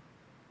level.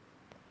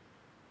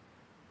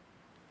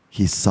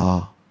 He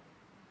saw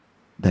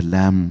the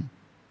lamb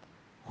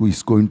who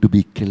is going to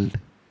be killed.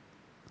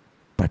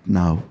 But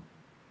now,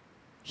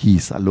 he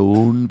is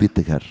alone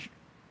with her.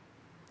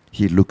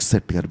 He looks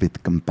at her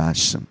with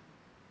compassion.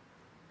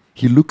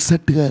 He looks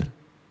at her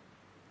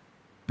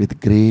with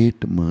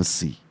great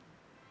mercy.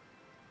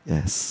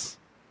 Yes.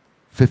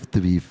 Fifth,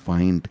 we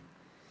find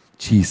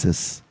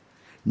Jesus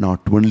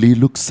not only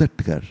looks at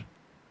her,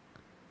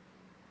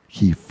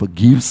 he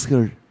forgives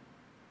her,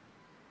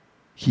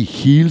 he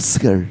heals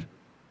her,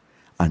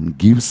 and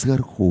gives her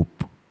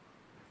hope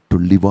to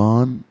live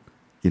on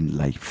in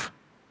life.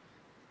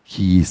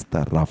 He is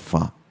the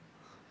Rapha.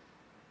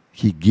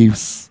 He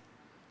gives,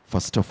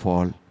 first of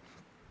all,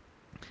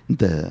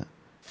 the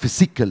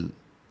physical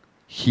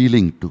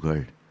healing to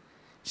her.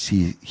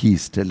 He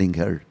is telling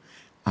her,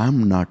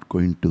 I'm not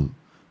going to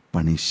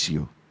punish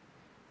you.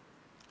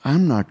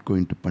 I'm not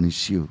going to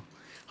punish you.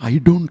 I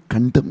don't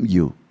condemn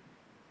you.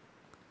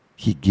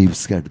 He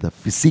gives her the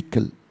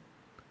physical,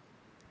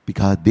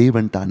 because they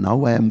went on,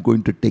 now I am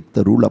going to take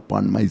the rule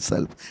upon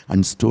myself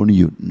and stone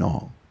you.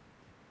 No.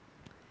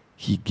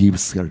 He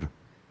gives her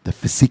the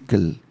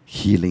physical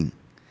healing.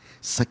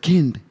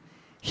 Second,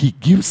 he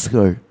gives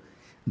her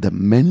the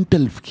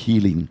mental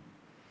healing.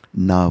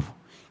 Now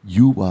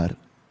you are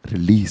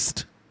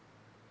released.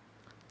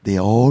 They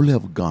all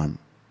have gone.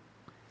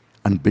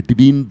 And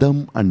between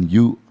them and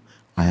you,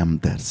 I am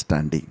there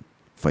standing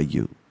for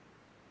you.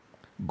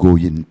 Go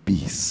in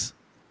peace.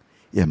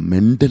 A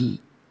mental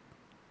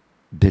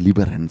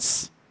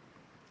deliverance.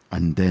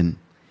 And then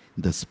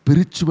the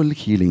spiritual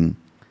healing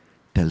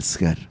tells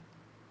her,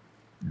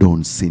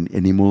 don't sin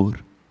anymore.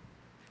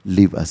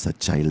 Live as a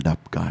child of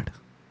God.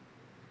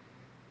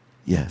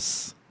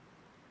 Yes,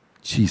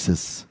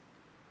 Jesus,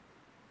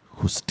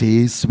 who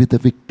stays with the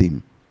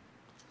victim,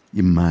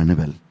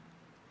 Emmanuel.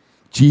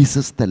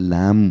 Jesus the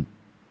Lamb,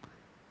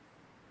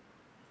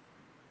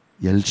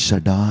 El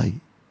Shaddai,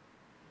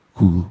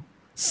 who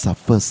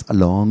suffers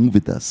along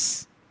with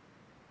us.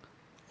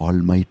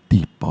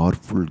 Almighty,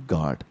 powerful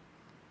God.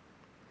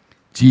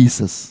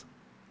 Jesus,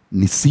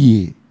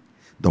 Nisie,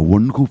 the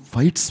one who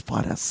fights for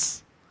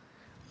us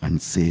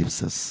and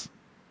saves us.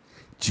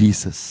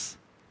 Jesus,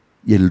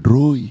 El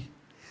Roi,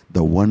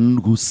 the one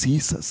who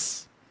sees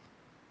us.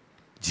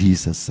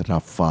 Jesus,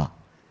 Rapha,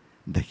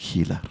 the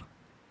healer.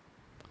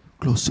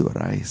 Close your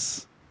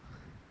eyes.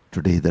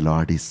 Today the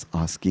Lord is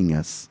asking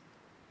us.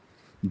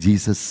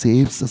 Jesus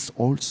saves us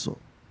also,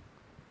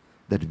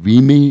 that we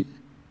may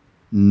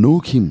know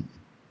Him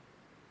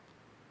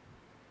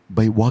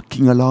by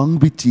walking along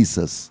with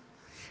Jesus,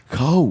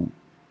 how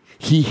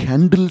He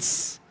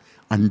handles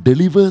and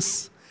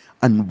delivers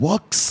and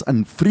walks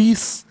and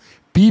frees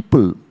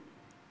people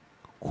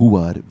who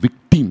are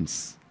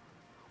victims,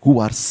 who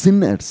are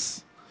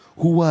sinners,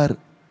 who are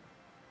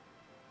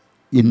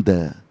in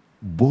the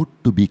boat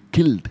to be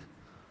killed.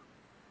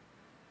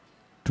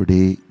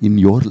 Today, in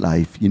your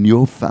life, in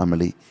your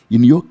family,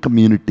 in your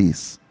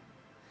communities,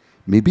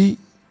 maybe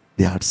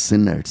they are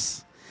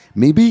sinners.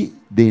 Maybe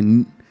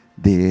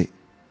they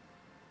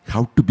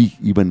have to be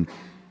even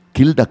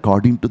killed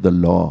according to the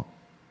law.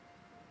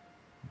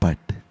 But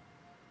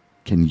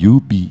can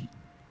you be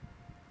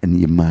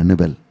an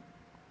Emmanuel?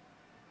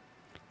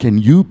 Can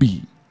you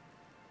be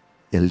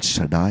El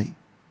Shaddai?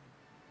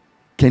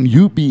 Can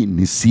you be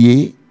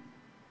Nisie?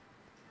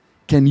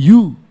 Can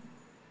you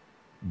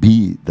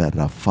be the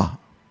Rapha?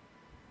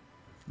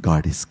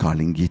 God is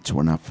calling each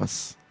one of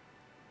us.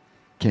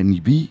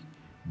 Can we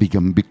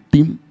become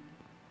victim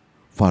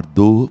for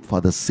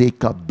the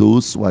sake of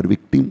those who are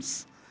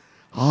victims?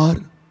 Or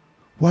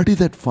what is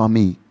that for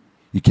me?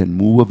 You can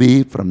move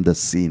away from the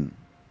sin.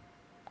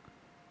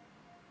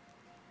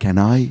 Can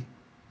I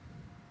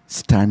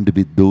stand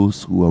with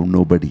those who have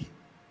nobody?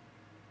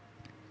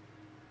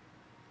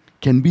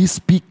 Can we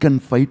speak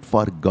and fight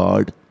for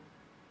God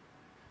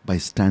by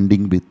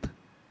standing with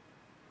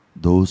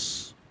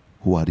those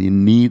who are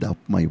in need of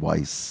my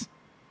voice?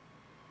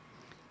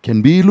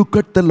 Can we look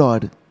at the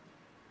Lord,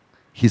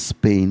 His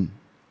pain,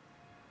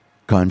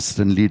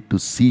 constantly to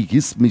see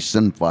His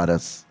mission for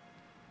us?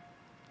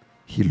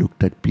 He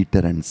looked at Peter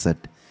and said,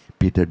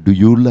 Peter, do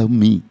you love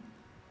me?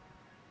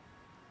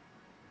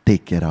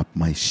 Take care of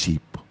my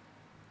sheep.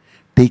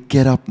 Take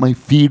care of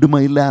feed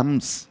my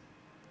lambs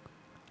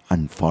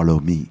and follow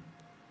me.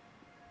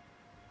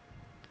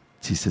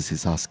 Jesus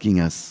is asking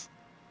us,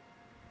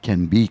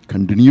 can we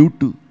continue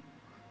to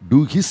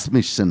do His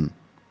mission?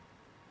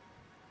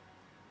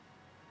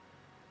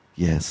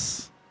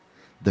 Yes,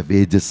 the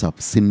wages of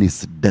sin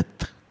is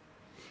death.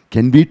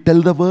 Can we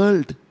tell the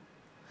world,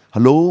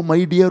 hello,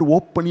 my dear,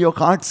 open your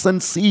hearts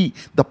and see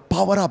the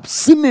power of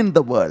sin in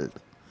the world.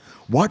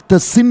 What the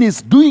sin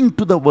is doing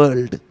to the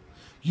world,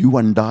 you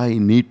and I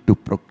need to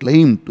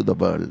proclaim to the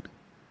world.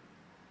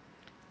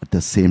 At the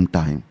same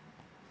time,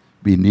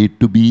 we need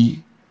to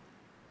be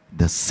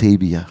the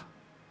Savior,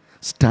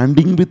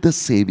 standing with the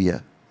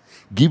Savior,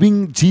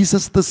 giving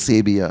Jesus the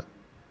Savior,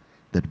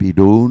 that we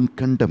don't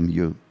condemn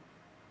you.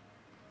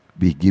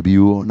 We give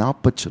you an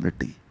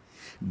opportunity.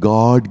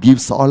 God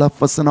gives all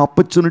of us an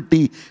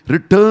opportunity.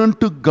 Return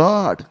to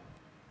God.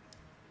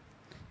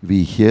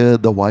 We hear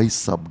the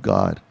voice of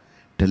God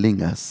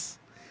telling us,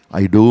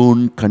 I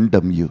don't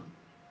condemn you.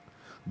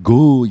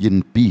 Go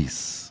in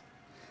peace.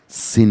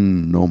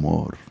 Sin no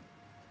more.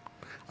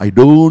 I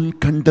don't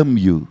condemn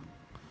you.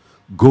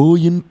 Go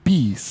in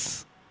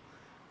peace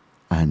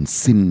and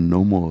sin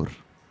no more.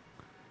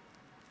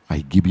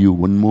 I give you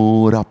one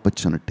more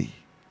opportunity.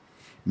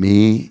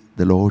 May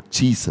the Lord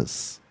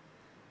Jesus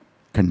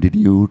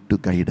continue to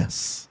guide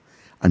us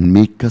and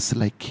make us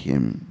like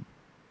Him.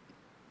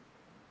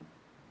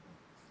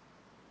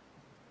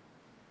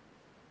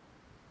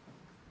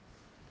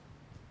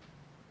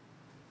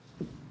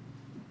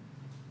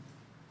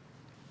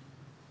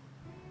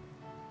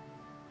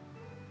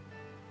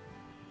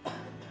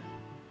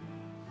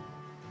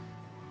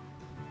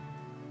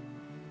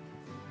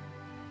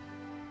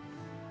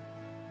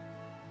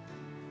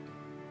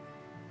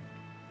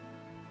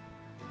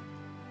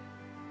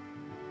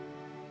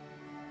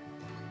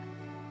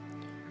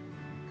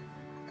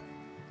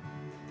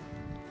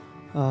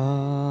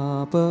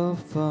 Abba,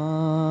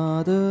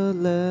 Father,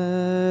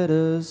 let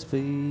us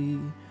be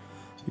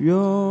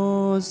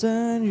yours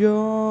and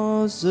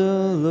yours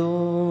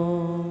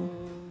alone.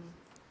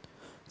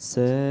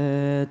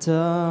 Set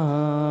our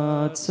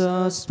hearts,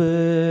 our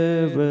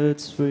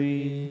spirits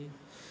free.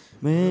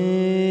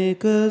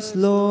 Make us,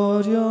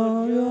 Lord, your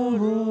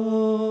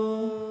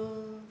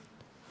own.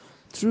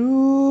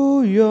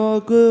 Through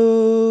your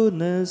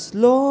goodness,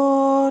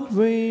 Lord,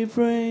 we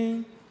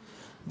bring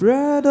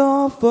bread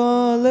of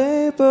our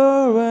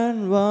labor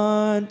and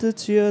wine to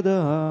cheer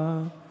the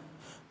heart,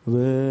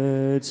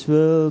 which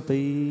will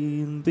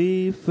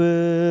be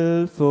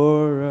filled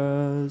for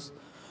us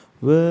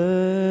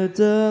with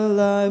the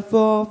life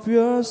of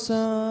your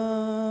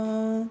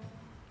Son.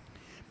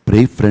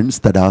 Pray, friends,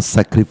 that our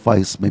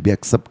sacrifice may be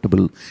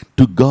acceptable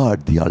to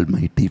God, the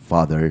Almighty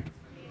Father.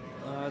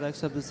 Lord,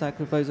 accept the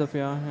sacrifice of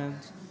your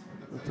hands,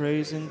 the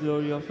praise and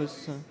glory of His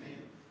Son,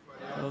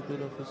 for the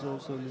good of His whole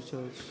holy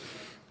church.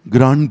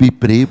 Grant, we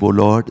pray, O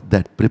Lord,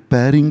 that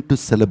preparing to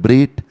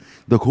celebrate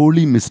the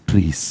holy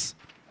mysteries,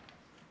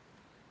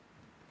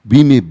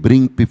 we may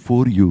bring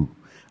before you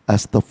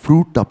as the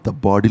fruit of the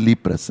bodily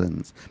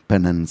presence,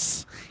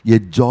 penance, a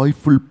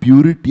joyful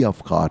purity of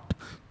heart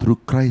through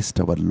Christ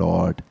our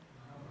Lord.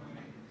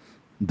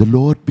 The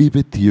Lord be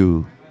with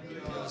you.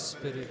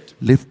 Spirit,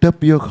 Lift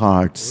up your we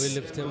hearts.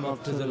 lift them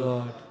up to the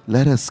Lord.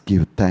 Let us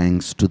give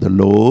thanks to the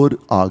Lord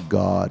our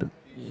God.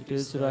 It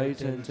is right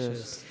and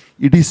just.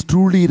 It is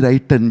truly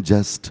right and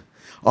just,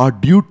 our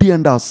duty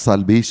and our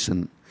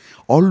salvation,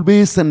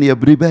 always and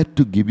everywhere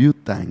to give you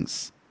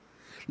thanks.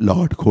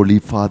 Lord, Holy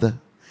Father,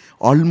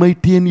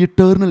 Almighty and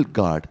eternal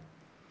God,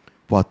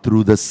 for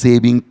through the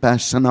saving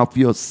passion of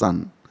your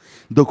Son,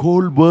 the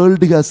whole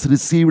world has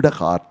received a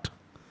heart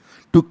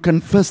to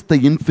confess the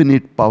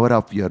infinite power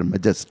of your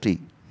majesty.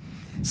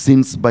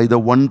 Since by the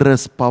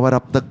wondrous power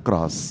of the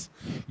cross,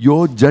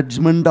 your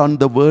judgment on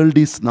the world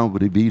is now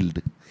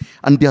revealed,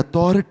 and the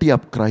authority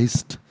of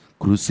Christ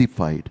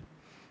crucified.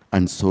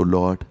 And so,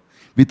 Lord,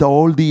 with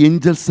all the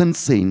angels and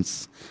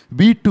saints,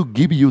 we to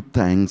give you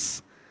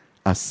thanks,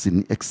 as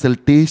in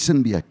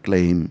exaltation we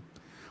acclaim,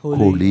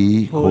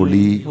 Holy,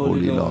 holy,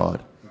 holy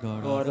Lord.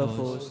 God of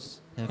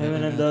hosts,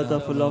 heaven and earth are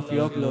full of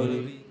your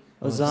glory.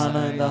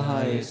 Hosanna in the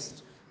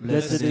highest.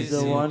 Blessed is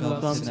the one who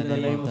comes in the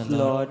name of the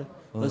Lord.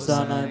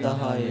 Hosanna in the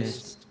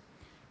highest.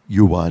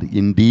 You are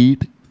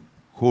indeed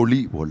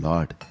holy, O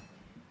Lord.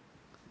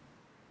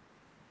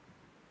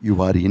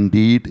 You are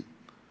indeed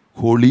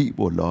holy,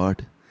 O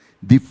Lord,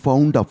 the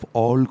fount of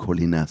all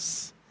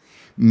holiness.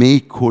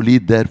 Make holy,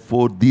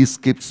 therefore, these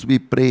gifts, we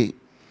pray,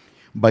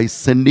 by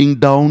sending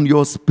down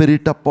your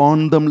Spirit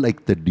upon them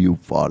like the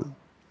dewfall,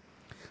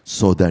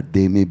 so that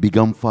they may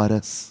become for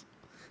us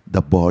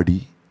the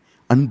body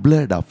and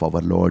blood of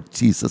our Lord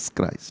Jesus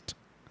Christ.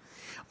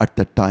 At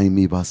the time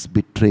he was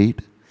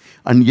betrayed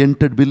and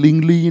entered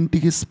willingly into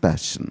his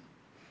passion,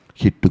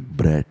 he took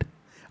bread,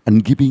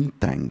 and giving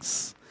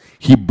thanks,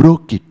 he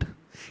broke it,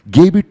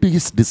 gave it to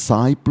his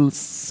disciples,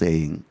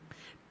 saying,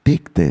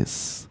 "Take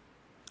this,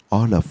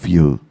 all of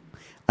you,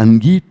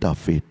 and eat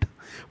of it,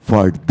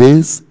 for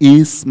this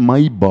is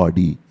my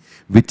body,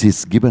 which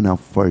is given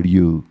up for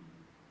you."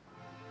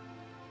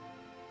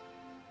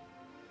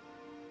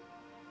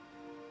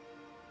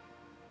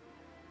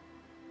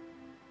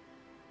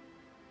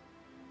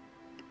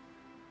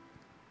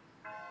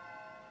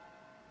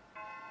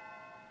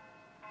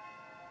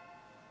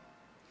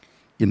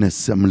 In a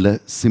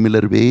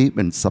similar way,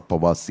 when supper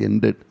was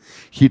ended,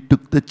 he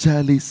took the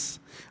chalice,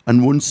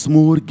 and once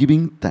more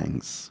giving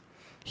thanks,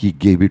 he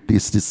gave it to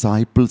his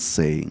disciples,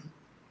 saying,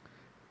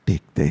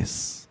 "Take this,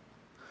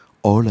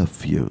 all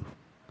of you,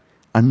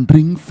 and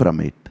drink from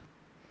it.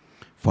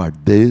 For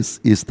this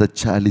is the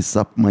chalice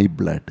of my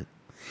blood,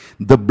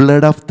 the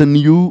blood of the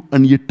new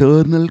and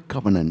eternal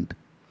covenant,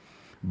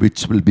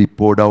 which will be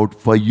poured out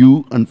for you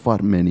and for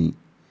many,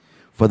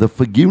 for the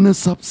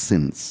forgiveness of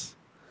sins.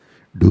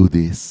 Do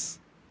this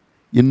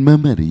in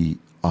memory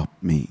of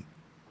me."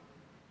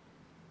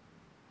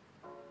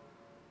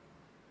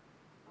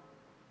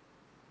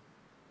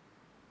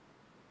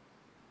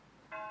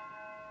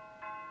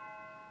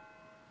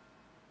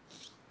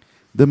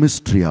 The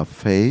mystery of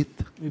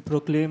faith. We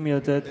proclaim your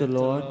death, O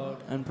Lord,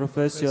 and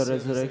profess your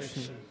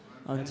resurrection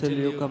until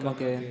you come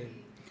again.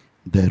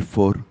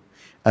 Therefore,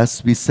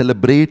 as we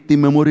celebrate the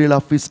memorial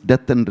of his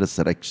death and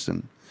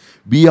resurrection,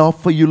 we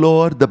offer you,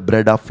 Lord, the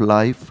bread of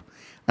life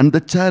and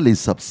the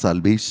chalice of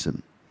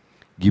salvation,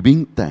 giving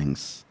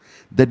thanks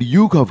that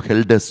you have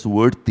held us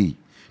worthy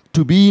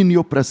to be in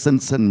your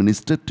presence and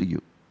minister to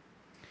you.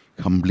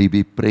 Humbly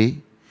we pray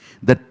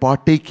that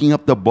partaking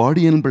of the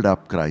body and blood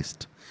of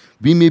Christ,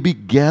 we may be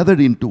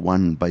gathered into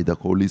one by the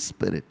Holy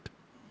Spirit.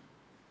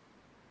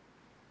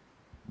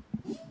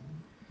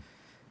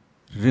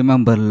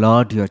 Remember,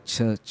 Lord, your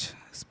church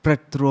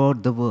spread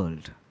throughout the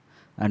world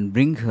and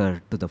bring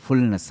her to the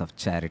fullness of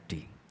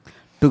charity,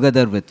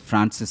 together with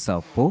Francis,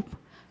 our Pope,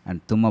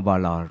 and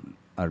Tumabal,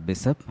 our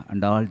Bishop,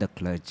 and all the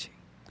clergy.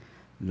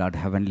 Lord,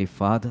 Heavenly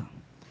Father,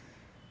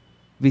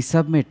 we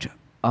submit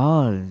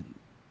all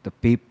the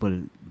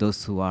people,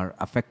 those who are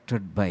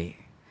affected by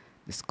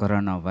this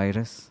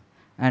coronavirus,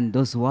 and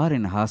those who are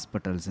in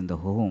hospitals, in the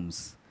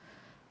homes.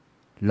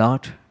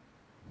 Lord,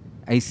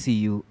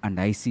 ICU and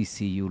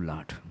ICCU,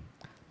 Lord.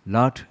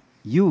 Lord,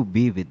 you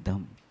be with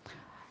them.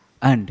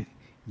 And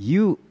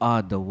you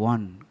are the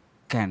one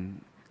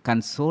can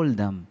console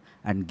them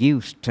and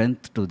give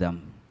strength to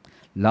them.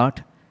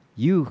 Lord,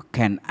 you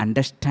can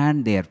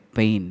understand their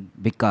pain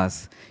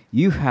because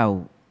you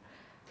have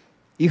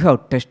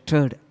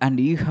tested and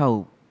you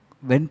have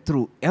went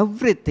through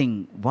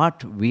everything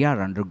what we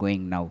are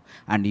undergoing now,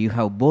 and you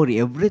have bore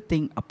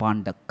everything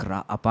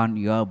upon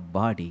your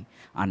body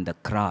on the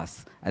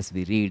cross, as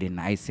we read in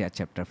Isaiah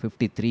chapter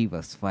 53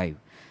 verse 5.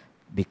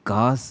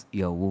 Because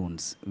your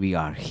wounds we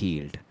are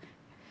healed.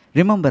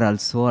 Remember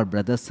also our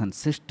brothers and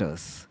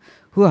sisters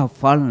who have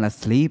fallen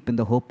asleep in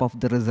the hope of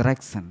the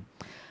resurrection,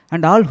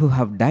 And all who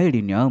have died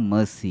in your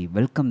mercy,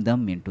 welcome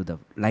them into the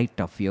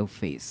light of your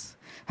face.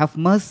 Have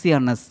mercy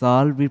on us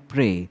all, we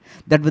pray,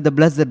 that with the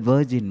Blessed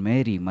Virgin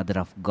Mary, Mother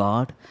of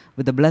God,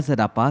 with the blessed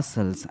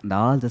apostles and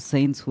all the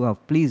saints who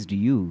have pleased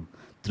you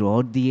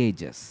throughout the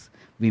ages,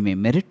 we may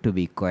merit to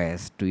be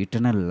heirs to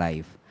eternal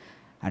life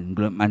and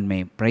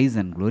may praise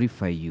and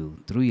glorify you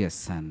through your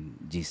Son,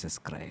 Jesus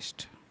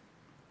Christ.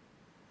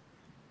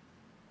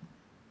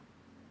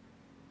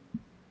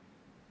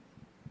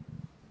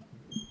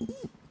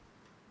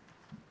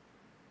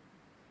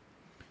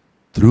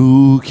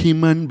 Through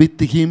him and with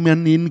him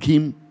and in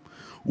him,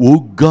 O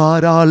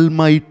God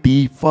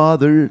Almighty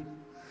Father,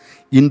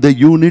 in the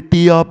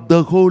unity of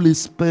the Holy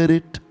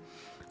Spirit,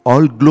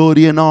 all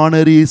glory and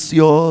honor is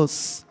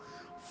yours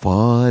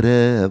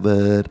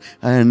forever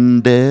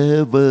and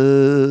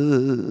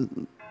ever.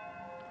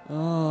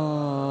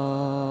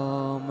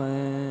 Amen.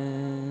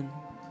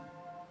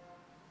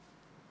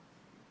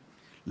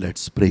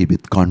 Let's pray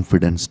with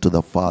confidence to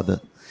the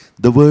Father.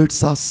 The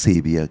words our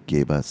Savior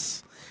gave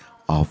us.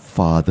 Our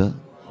Father,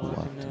 who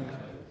art in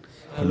heaven,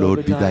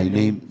 hallowed be thy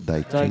name,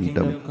 thy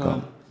kingdom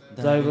come.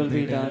 Thy will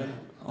be done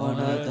on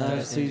earth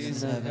as it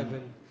is in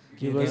heaven.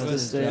 Give us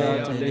this day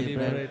our daily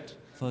bread.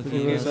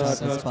 Forgive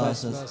us our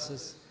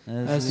trespasses,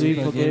 as we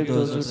forgive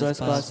those who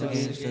trespass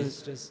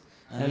against us.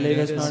 And lead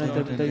us not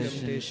into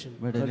temptation,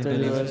 but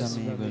deliver us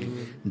from evil.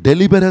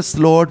 Deliver us,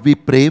 Lord, we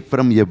pray,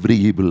 from every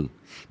evil.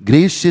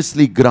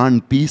 Graciously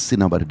grant peace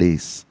in our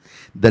days,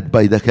 that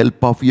by the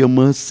help of your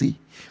mercy,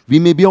 we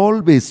may be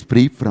always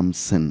free from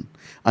sin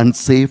and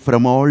safe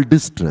from all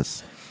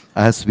distress,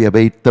 as we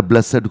await the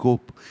blessed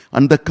hope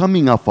and the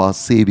coming of our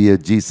Savior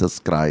Jesus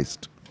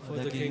Christ. For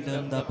the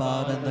kingdom, the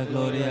power, and the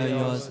glory are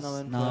yours,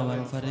 now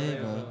and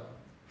forever.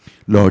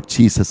 Lord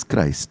Jesus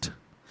Christ,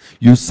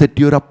 you said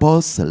to your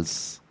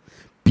apostles,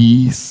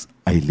 peace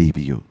I leave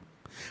you,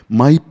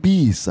 my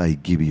peace I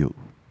give you.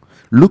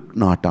 Look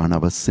not on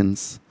our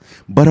sins,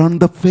 but on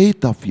the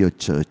faith of your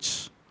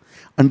church,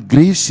 and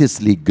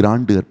graciously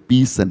grant her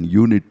peace and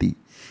unity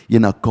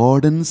in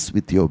accordance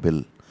with your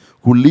will,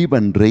 who live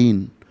and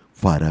reign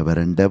forever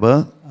and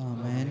ever.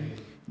 Amen.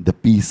 The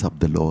peace of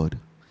the Lord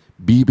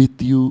be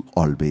with you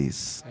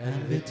always.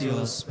 And with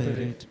your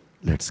spirit.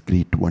 Let's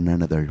greet one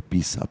another,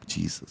 peace of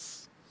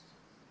Jesus.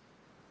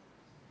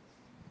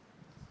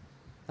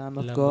 Lamb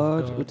of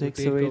God, who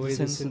takes away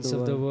the sins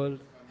of the world,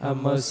 have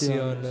mercy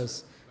on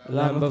us.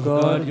 Lamb of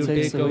God, who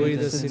takes away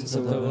the sins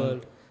of the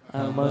world,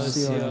 have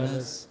mercy on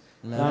us.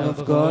 Lamb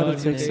of God,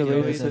 who takes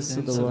away the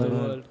sins of the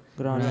world,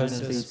 grant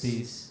us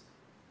peace.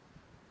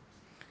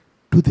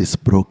 To this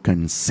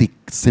broken, sick,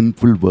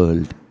 sinful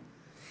world,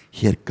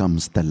 here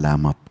comes the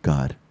Lamb of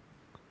God,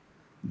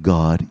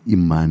 God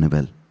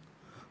Emmanuel,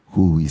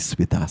 who is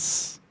with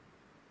us.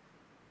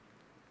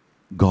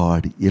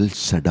 God El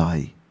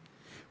Shaddai,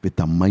 with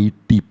a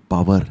mighty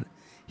power,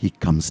 he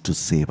comes to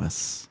save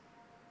us.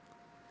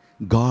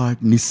 God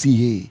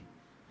Nissi,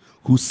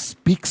 who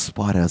speaks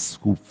for us,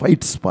 who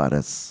fights for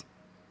us.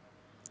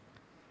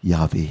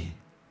 Yahweh,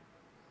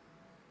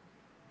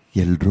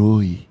 El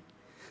Roi,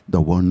 the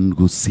one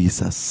who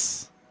sees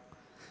us,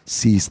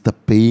 sees the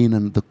pain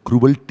and the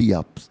cruelty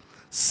of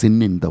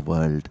sin in the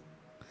world,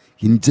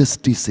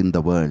 injustice in the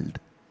world,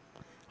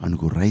 and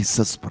who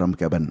rises from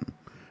heaven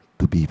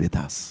to be with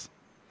us.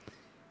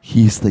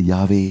 He is the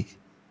Yahweh,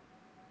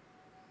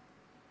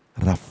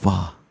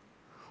 Rapha,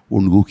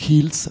 one who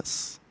heals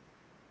us.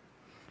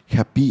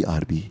 Happy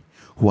are we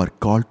who are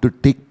called to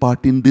take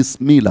part in this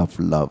meal of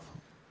love.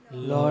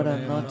 Lord, I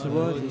am not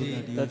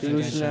worthy that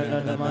you should enter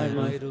under my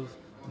roof,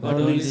 but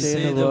only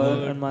say the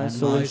word, and my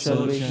soul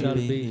shall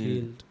be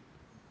healed.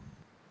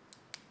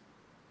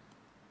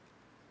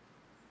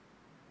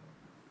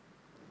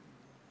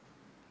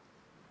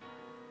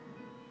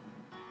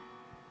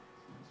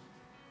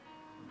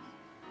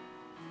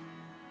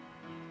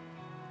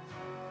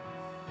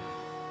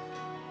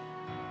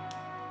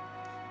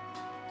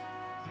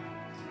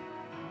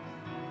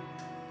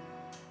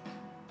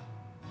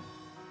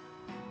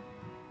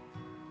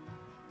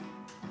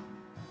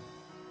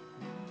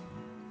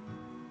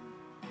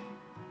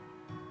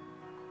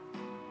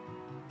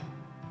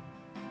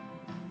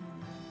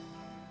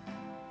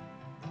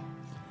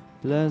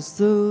 Bless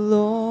the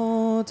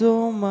Lord,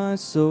 O my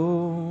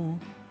soul,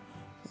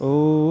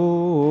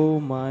 O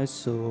my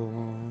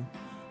soul.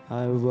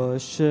 I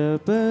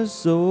worship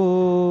His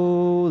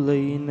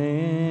holy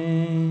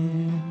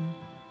name.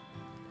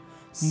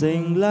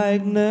 Sing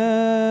like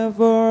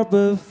never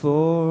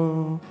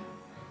before,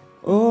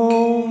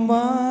 O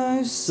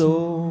my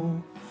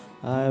soul.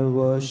 I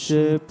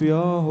worship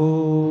your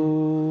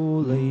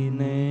holy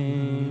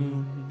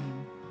name.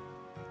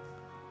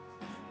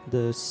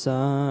 The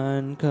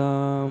sun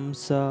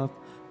comes up,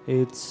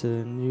 it's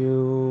a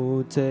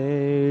new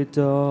day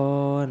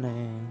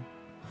dawning.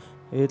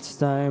 It's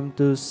time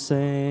to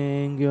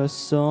sing your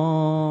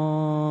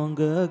song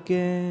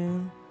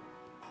again.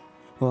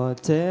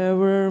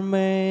 Whatever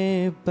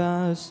may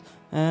pass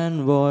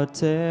and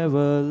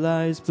whatever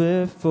lies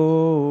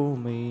before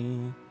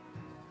me,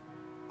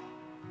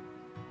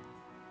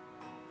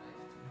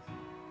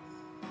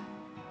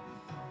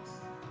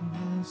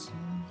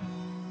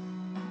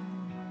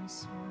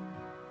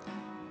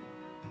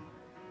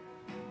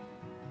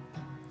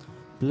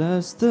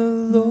 Bless the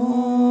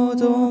Lord,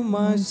 O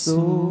my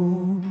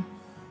soul.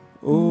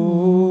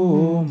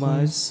 O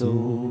my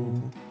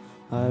soul,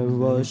 I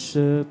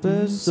worship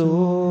His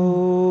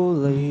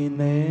holy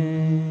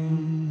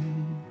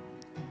name.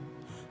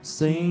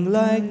 Sing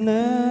like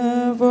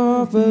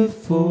never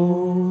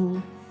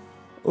before.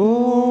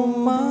 O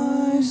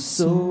my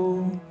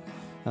soul,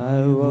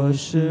 I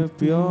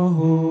worship your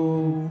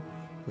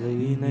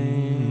holy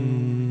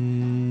name.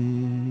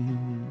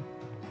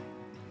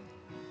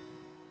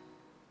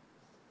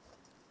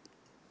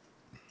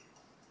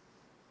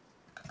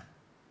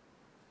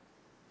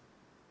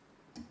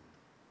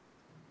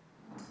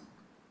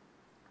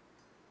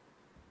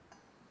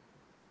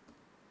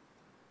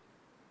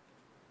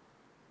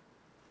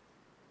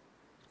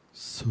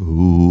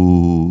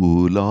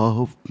 Soul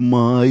of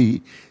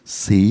my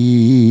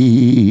Savior,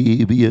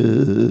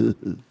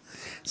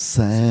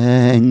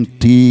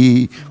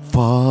 sanctify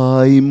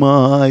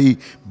my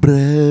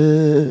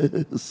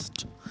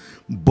breast.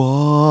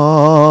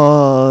 Body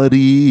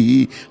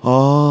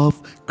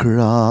of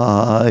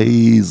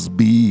Christ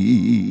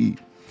be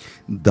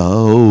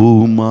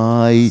thou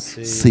my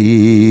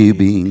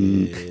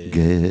saving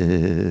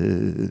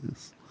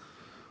guest.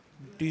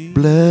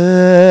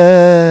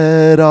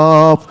 Blood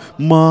of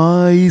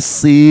my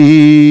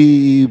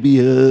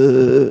Savior,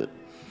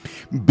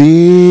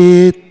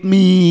 bathe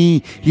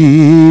me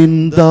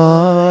in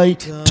thy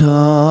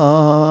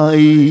tide.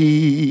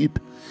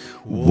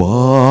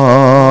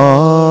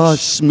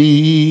 Wash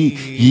me,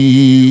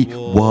 ye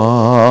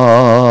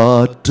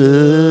waters,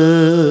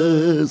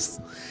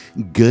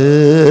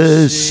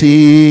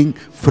 gushing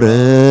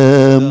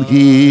from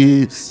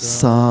His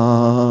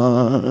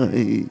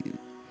side.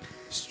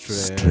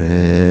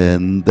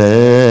 Strength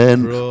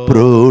and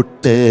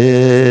protection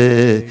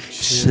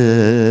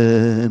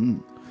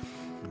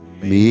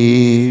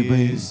may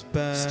His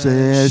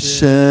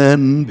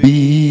station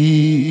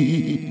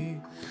be.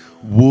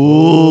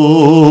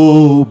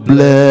 O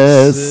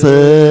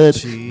blessed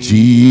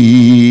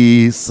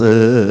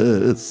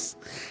Jesus,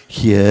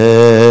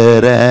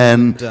 hear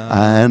and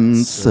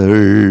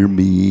answer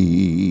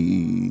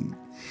me.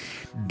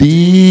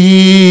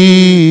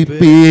 Deep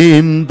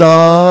in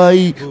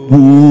thy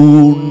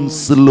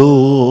wounds,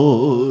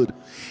 Lord,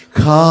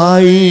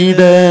 hide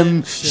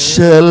and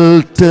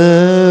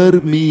shelter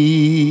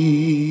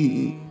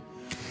me.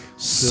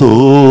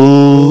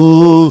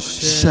 So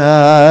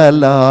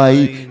shall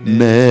I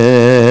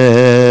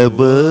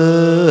never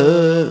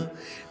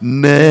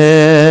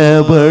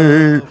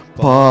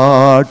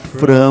part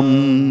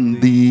from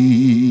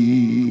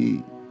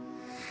thee.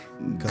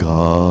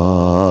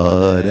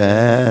 Guard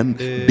and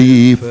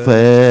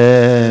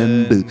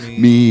defend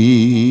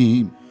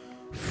me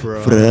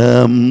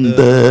from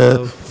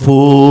the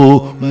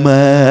foe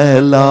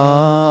malign.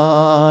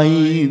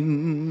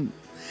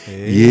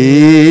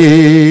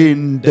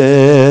 In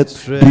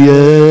death's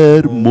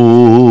dear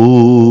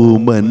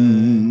moments,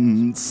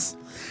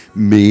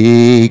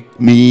 make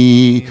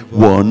me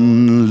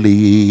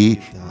only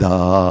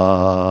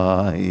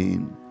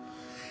thine.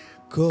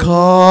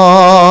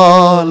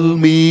 Call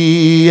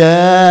me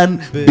and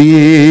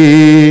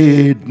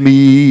bid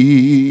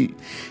me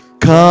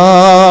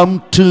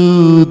come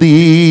to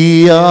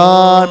thee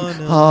on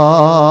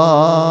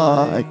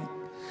high,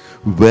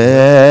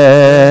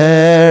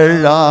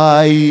 where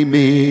I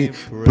may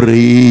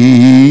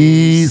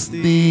praise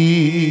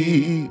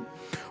thee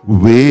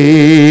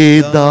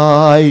with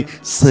thy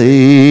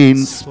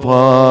saints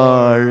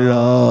far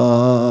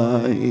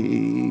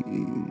I.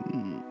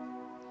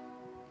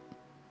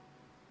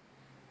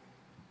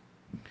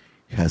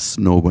 Has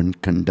no one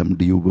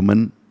condemned you,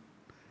 woman?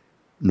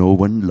 No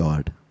one,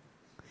 Lord.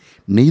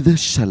 Neither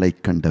shall I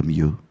condemn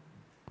you.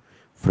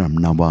 From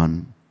now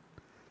on,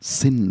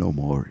 sin no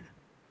more.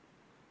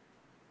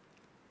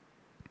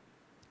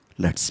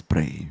 Let's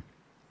pray.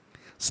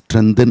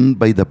 Strengthened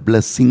by the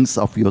blessings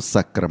of your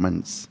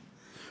sacraments,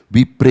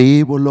 we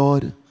pray, O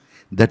Lord,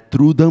 that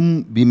through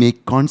them we may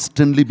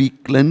constantly be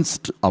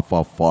cleansed of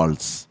our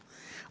faults,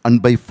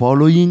 and by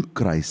following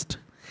Christ,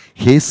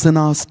 hasten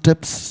our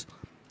steps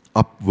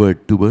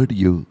upward toward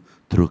you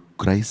through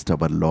Christ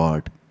our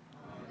Lord.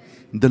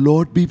 The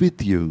Lord be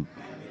with you.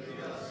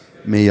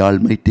 May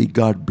Almighty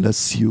God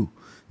bless you,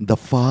 the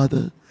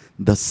Father,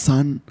 the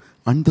Son,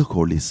 and the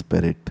Holy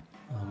Spirit.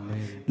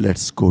 Amen.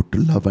 Let's go to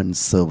love and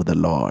serve the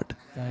Lord.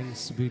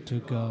 Thanks be to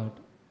God.